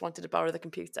myself, but I just wanted to borrow the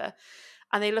computer.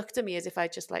 And they looked at me as if I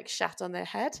just like shat on their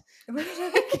head. It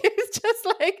was just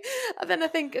like, and then I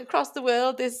think across the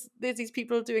world there's these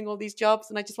people doing all these jobs,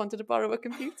 and I just wanted to borrow a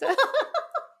computer.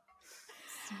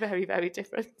 It's very, very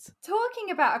different.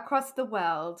 Talking about across the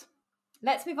world,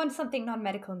 let's move on to something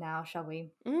non-medical now, shall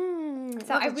we?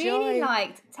 So I really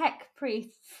liked Tech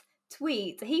Priest's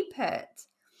tweet. He put,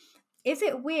 "Is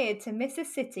it weird to miss a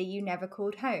city you never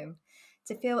called home?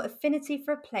 To feel affinity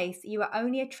for a place you are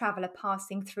only a traveller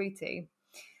passing through to?"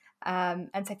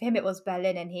 And so for him it was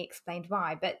Berlin, and he explained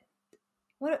why. But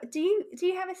what do you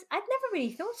have? I'd never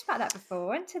really thought about that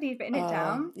before until you've written it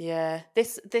down. Yeah,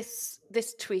 this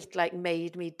tweet like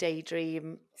made me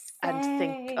daydream and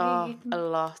think a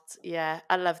lot. Yeah,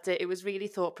 I loved it. It was really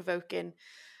thought provoking,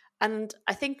 and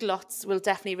I think lots will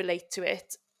definitely relate to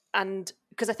it. And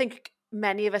because I think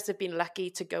many of us have been lucky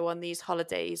to go on these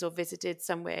holidays or visited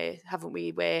somewhere, haven't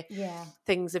we? Where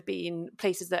things have been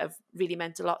places that have really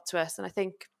meant a lot to us. And I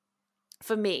think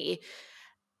for me,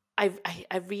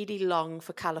 I really long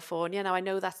for California. Now I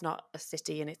know that's not a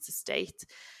city and it's a state,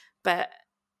 but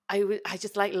I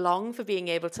just like long for being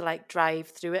able to like drive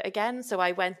through it again. So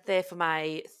I went there for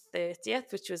my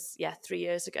 30th, which was 3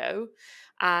 years ago,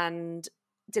 and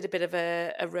did a bit of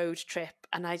a road trip.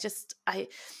 And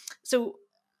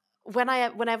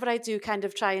whenever I do kind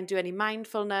of try and do any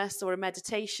mindfulness or a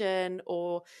meditation,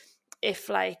 or if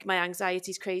like my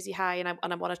anxiety is crazy high and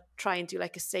I want to try and do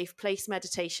like a safe place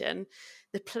meditation,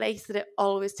 the place that it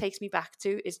always takes me back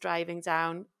to is driving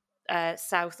down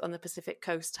south on the Pacific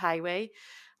Coast Highway.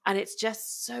 And it's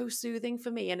just so soothing for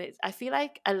me. And I feel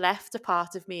like I left a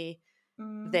part of me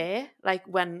there, like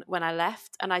when I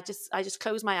left, and I just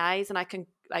close my eyes and I can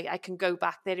go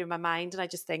back there in my mind, and I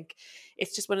just think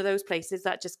it's just one of those places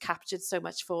that just captured so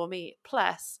much for me.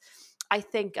 Plus, I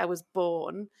think I was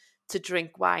born to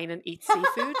drink wine and eat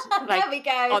seafood like there we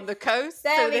go. On the coast.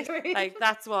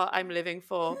 That's what I'm living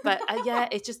for. But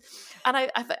it's just, and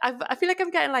I feel like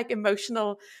I'm getting like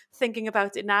emotional thinking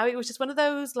about it now. It was just one of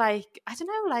those like, I don't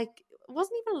know, like it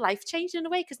wasn't even life changing in a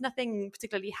way because nothing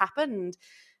particularly happened.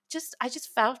 I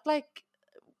just felt like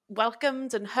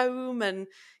welcomed and home, and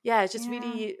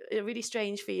really a really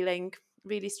strange feeling.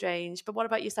 Really strange. But what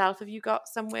about yourself? Have you got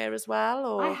somewhere as well?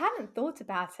 Or I hadn't thought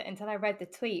about it until I read the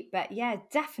tweet, but yeah,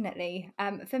 definitely.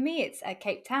 For me, it's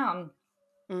Cape Town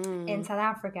in South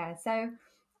Africa. So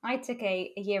I took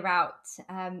a year out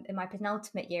in my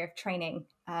penultimate year of training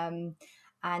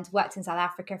and worked in South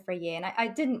Africa for a year. And I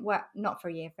didn't work, not for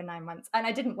a year, for 9 months. And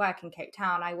I didn't work in Cape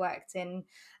Town. I worked in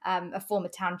a former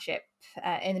township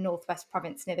in the Northwest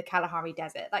Province near the Kalahari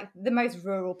Desert, like the most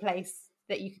rural place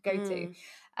that you could go to.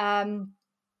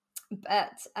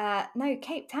 But no,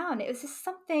 Cape Town, it was just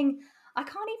something, I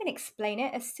can't even explain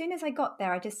it. As soon as I got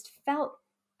there, I just felt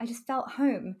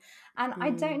home. And I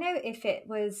don't know if it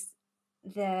was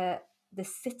the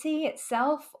city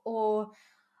itself or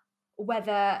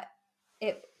whether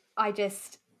I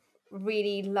just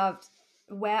really loved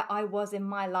where I was in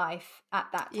my life at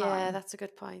that time. Yeah, that's a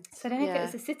good point. So I don't know if it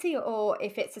was the city or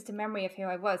if it's just a memory of who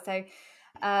I was. So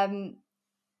I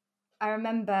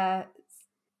remember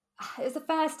it was the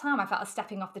first time I felt I was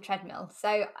stepping off the treadmill.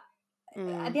 So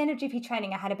at the end of GP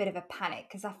training, I had a bit of a panic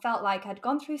because I felt like I'd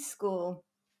gone through school,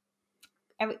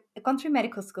 gone through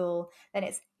medical school, then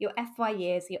it's your FY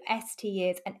years, your ST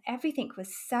years, and everything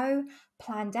was so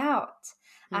planned out.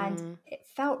 And it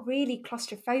felt really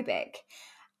claustrophobic.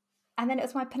 And then it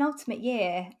was my penultimate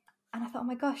year, and I thought, oh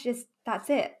my gosh, that's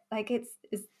it? Like,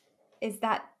 is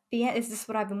that the end? Is this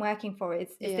what I've been working for? Is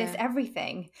this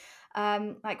everything?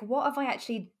 Like, what have I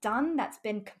actually done that's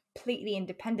been completely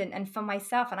independent and for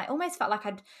myself? And I almost felt like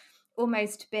I'd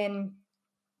almost been,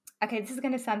 okay, this is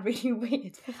going to sound really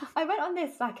weird. I went on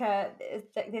this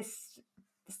this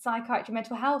psychiatry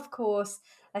mental health course,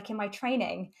 like in my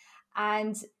training,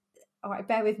 and all right,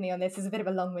 bear with me on this. It's a bit of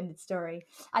a long-winded story.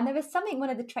 And there was something, one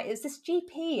of the it was this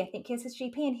GP, I think he was this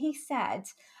GP, and he said,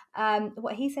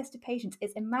 what he says to patients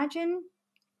is, imagine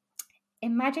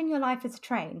your life as a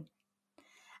train.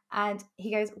 And he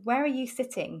goes, where are you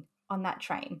sitting on that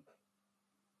train?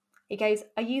 He goes,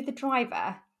 are you the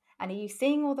driver? And are you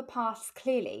seeing all the paths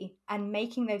clearly and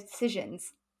making those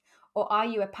decisions? Or are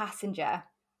you a passenger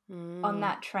on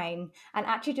that train, and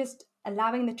actually just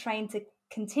allowing the train to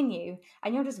continue,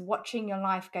 and you're just watching your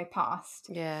life go past.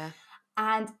 Yeah.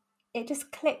 And it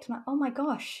just clicked. I'm like, oh my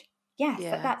gosh, yes,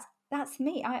 that's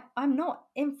me. I'm not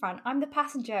in front. I'm the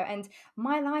passenger, and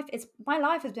my life has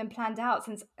been planned out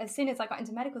since as soon as I got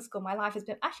into medical school. My life has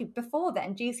been, actually before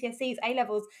then, GCSEs, A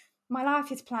levels. My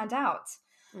life is planned out.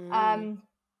 And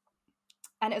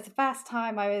it was the first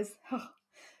time I was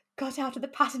got out of the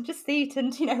passenger seat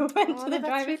and went to the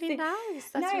driver's seat.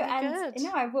 Nice. That's really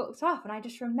good. I walked off, and I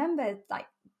just remembered like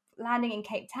landing in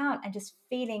Cape Town and just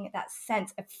feeling that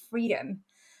sense of freedom.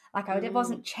 Like it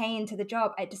wasn't chained to the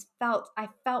job. I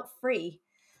felt free.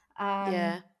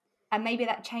 And maybe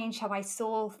that changed how I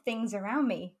saw things around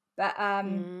me. But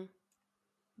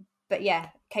yeah,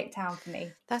 Cape Town for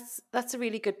me. That's a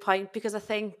really good point, because I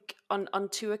think on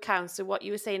two accounts, so what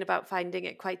you were saying about finding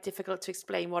it quite difficult to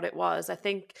explain what it was, I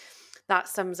think that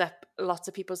sums up lots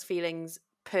of people's feelings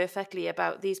perfectly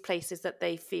about these places that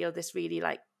they feel this really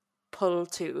like pull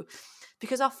to,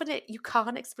 because often you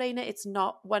can't explain it. It's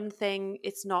not one thing.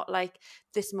 It's not like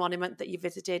this monument that you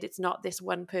visited. It's not this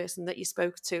one person that you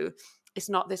spoke to. It's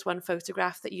not this one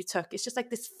photograph that you took. It's just like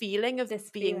this feeling of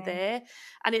being there.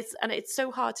 And it's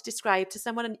so hard to describe to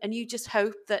someone. And you just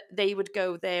hope that they would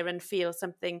go there and feel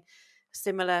something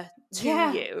similar to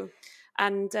you.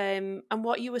 And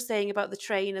what you were saying about the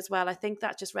train as well, I think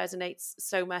that just resonates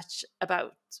so much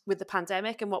with the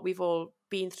pandemic and what we've all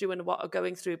been through and what are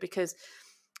going through, because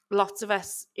lots of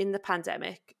us in the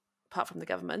pandemic, apart from the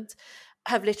government,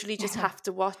 have literally just have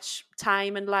to watch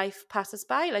time and life pass us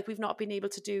by. Like we've not been able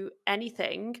to do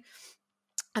anything.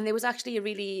 And there was actually a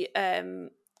really kind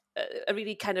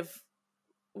of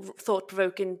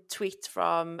thought-provoking tweet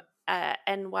from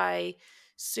NY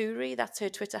Suri, that's her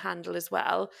Twitter handle as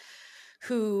well,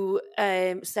 who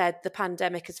said the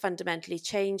pandemic has fundamentally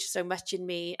changed so much in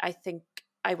me. I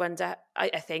wonder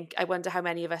how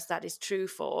many of us that is true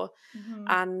for.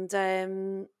 And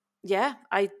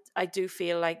I do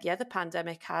feel like, the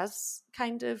pandemic has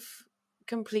kind of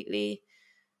completely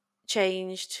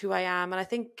changed who I am. And I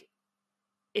think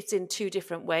it's in two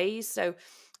different ways. So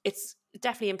it's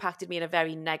definitely impacted me in a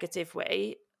very negative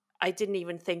way. I didn't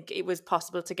even think it was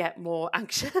possible to get more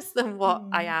anxious than what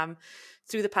I am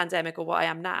through the pandemic or what I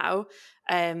am now.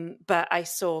 But I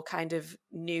saw kind of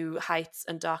new heights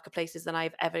and darker places than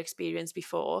I've ever experienced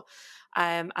before.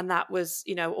 And that was,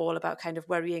 all about kind of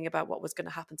worrying about what was going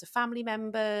to happen to family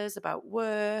members, about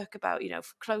work, about,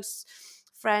 close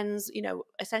friends,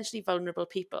 essentially vulnerable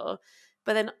people.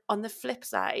 But then on the flip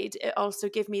side, it also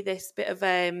gave me this bit of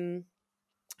a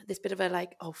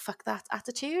like, oh, fuck that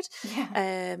attitude.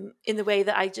 In the way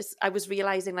that I was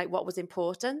realizing like what was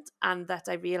important, and that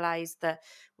I realized that,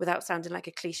 without sounding like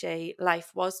a cliche, life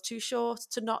was too short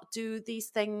to not do these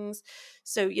things.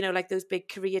 So, like those big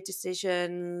career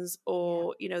decisions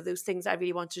or, those things I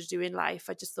really wanted to do in life,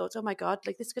 I just thought, oh my God,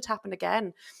 like this could happen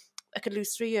again. I could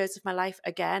lose 3 years of my life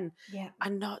again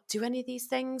and not do any of these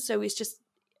things. So it's just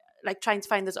like trying to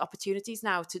find those opportunities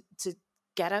now to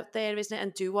get out there, isn't it,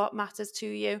 and do what matters to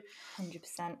you.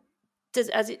 100%.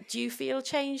 Do you feel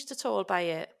changed at all by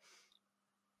it?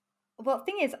 Well, the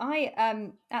thing is,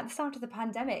 I at the start of the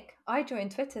pandemic, I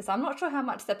joined Twitter, so I'm not sure how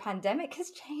much the pandemic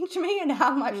has changed me and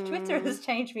how much Twitter has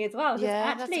changed me as well.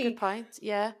 Yeah, that's a good point.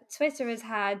 Yeah, Twitter has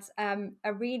had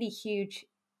a really huge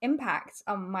impact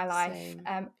on my life,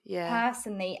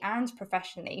 personally and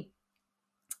professionally.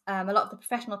 A lot of the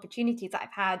professional opportunities that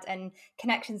I've had and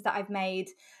connections that I've made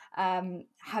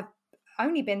have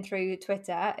only been through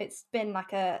Twitter. It's been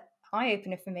like a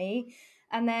eye-opener for me.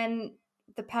 And then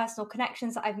the personal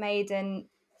connections that I've made. And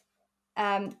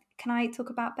can I talk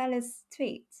about Bella's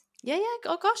tweet? Yeah.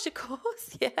 Oh gosh, of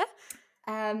course. Yeah.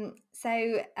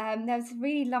 So there was a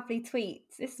really lovely tweet.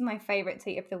 This is my favourite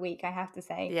tweet of the week, I have to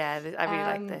say. Yeah, I really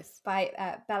like this.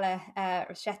 By Bella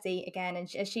Rochetti again. And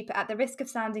she put, at the risk of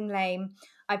sounding lame,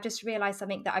 I've just realised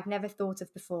something that I've never thought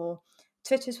of before.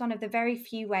 Twitter is one of the very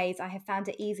few ways I have found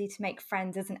it easy to make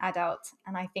friends as an adult.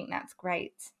 And I think that's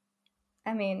great.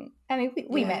 I mean,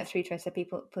 we met through Twitter.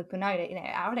 People know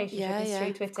that, our relationship is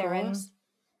through Twitter. And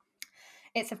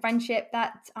it's a friendship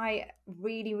that I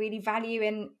really, really value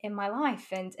in my life,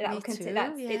 and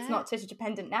it's not Twitter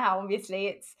dependent now. Obviously,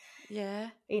 it's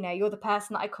you're the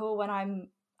person that I call when I'm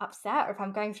upset or if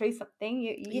I'm going through something.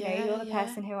 You're the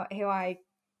person who I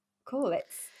call.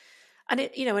 I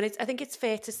think it's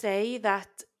fair to say that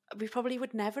we probably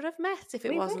would never have met if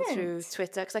it wasn't through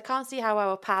Twitter, because I can't see how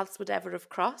our paths would ever have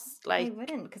crossed. Like we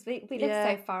wouldn't, because we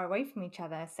live so far away from each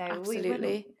other. So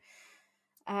absolutely.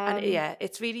 And yeah,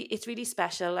 it's really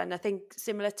special. And I think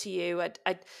similar to you,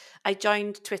 I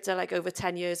joined Twitter like over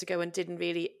 10 years ago and didn't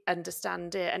really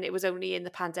understand it. And it was only in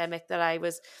the pandemic that I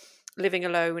was living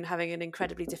alone, having an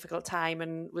incredibly difficult time,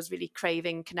 and was really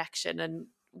craving connection, and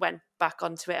went back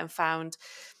onto it and found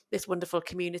this wonderful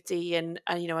community, and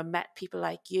you know, I met people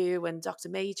like you and Dr.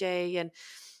 May-J, and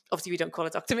obviously we don't call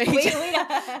it Dr. May-J.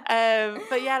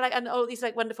 But yeah, like, and all these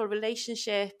like wonderful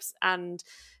relationships, and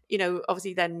you know,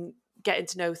 obviously then getting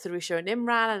to know Tharusha and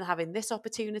Imran and having this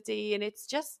opportunity. And it's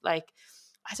just like,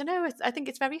 I don't know, I think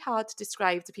it's very hard to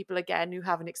describe to people again who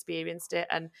haven't experienced it.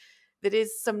 And there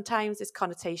is sometimes this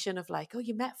connotation of like, oh,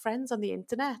 you met friends on the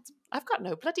internet. I've got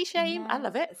no bloody shame. I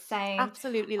love it. Same.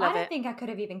 Absolutely love it. I don't think I could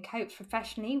have even coped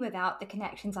professionally without the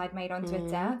connections I'd made on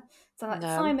Twitter. So like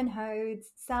Simon Hodes,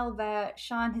 Selva,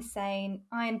 Sean Hussein,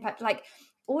 Iron Pep, like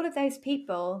all of those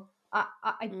people,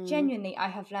 I genuinely, I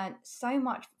have learned so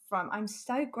much from. I'm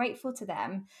so grateful to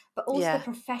them, but also the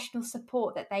professional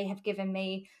support that they have given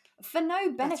me for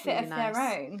no benefit of their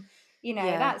own. You know,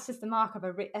 that's just the mark of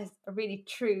a really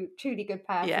truly good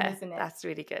person, isn't it? That's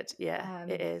really good. Yeah,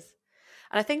 it is.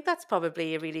 And I think that's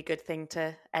probably a really good thing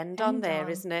to end on there,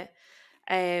 isn't it?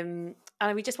 And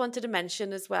we just wanted to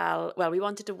mention as well, we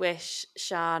wanted to wish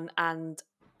Sian and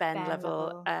Ben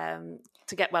Lovell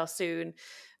to get well soon,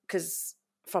 because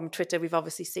from Twitter, we've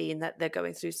obviously seen that they're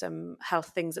going through some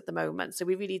health things at the moment. So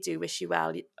we really do wish you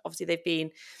well. Obviously, they've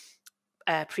been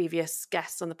previous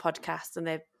guests on the podcast, and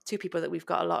they're two people that we've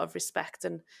got a lot of respect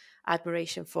and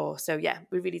admiration for. So yeah,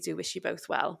 we really do wish you both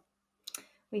well.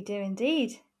 We do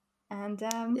indeed. And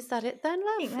is that it then,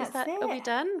 love? Are we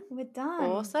done? We're done.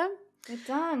 Awesome. We're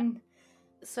done.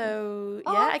 So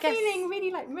I'm I guess feeling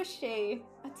really like mushy.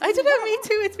 I don't know, me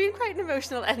too. It's been quite an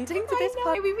emotional ending to this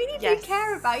podcast. We really do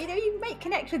care about, you make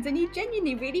connections and you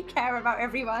genuinely really care about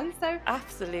everyone. So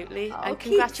absolutely. And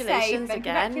congratulations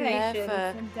again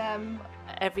for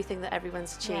everything that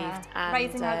everyone's achieved. Yeah. And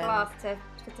raising our glass to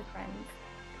Twitter friends.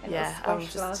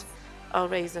 I'll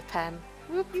raise a pen.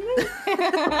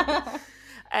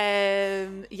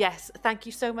 Yes, thank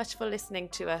you so much for listening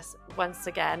to us once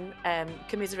again.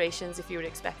 Commiserations if you were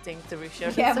expecting Tharusha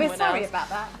and someone we're sorry else. About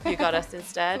that. You got us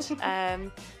instead.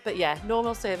 But yeah,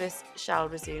 normal service shall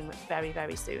resume very,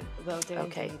 very soon. Will do.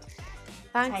 Okay. Indeed.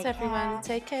 Thanks everyone.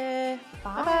 Take care.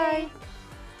 Bye. Bye.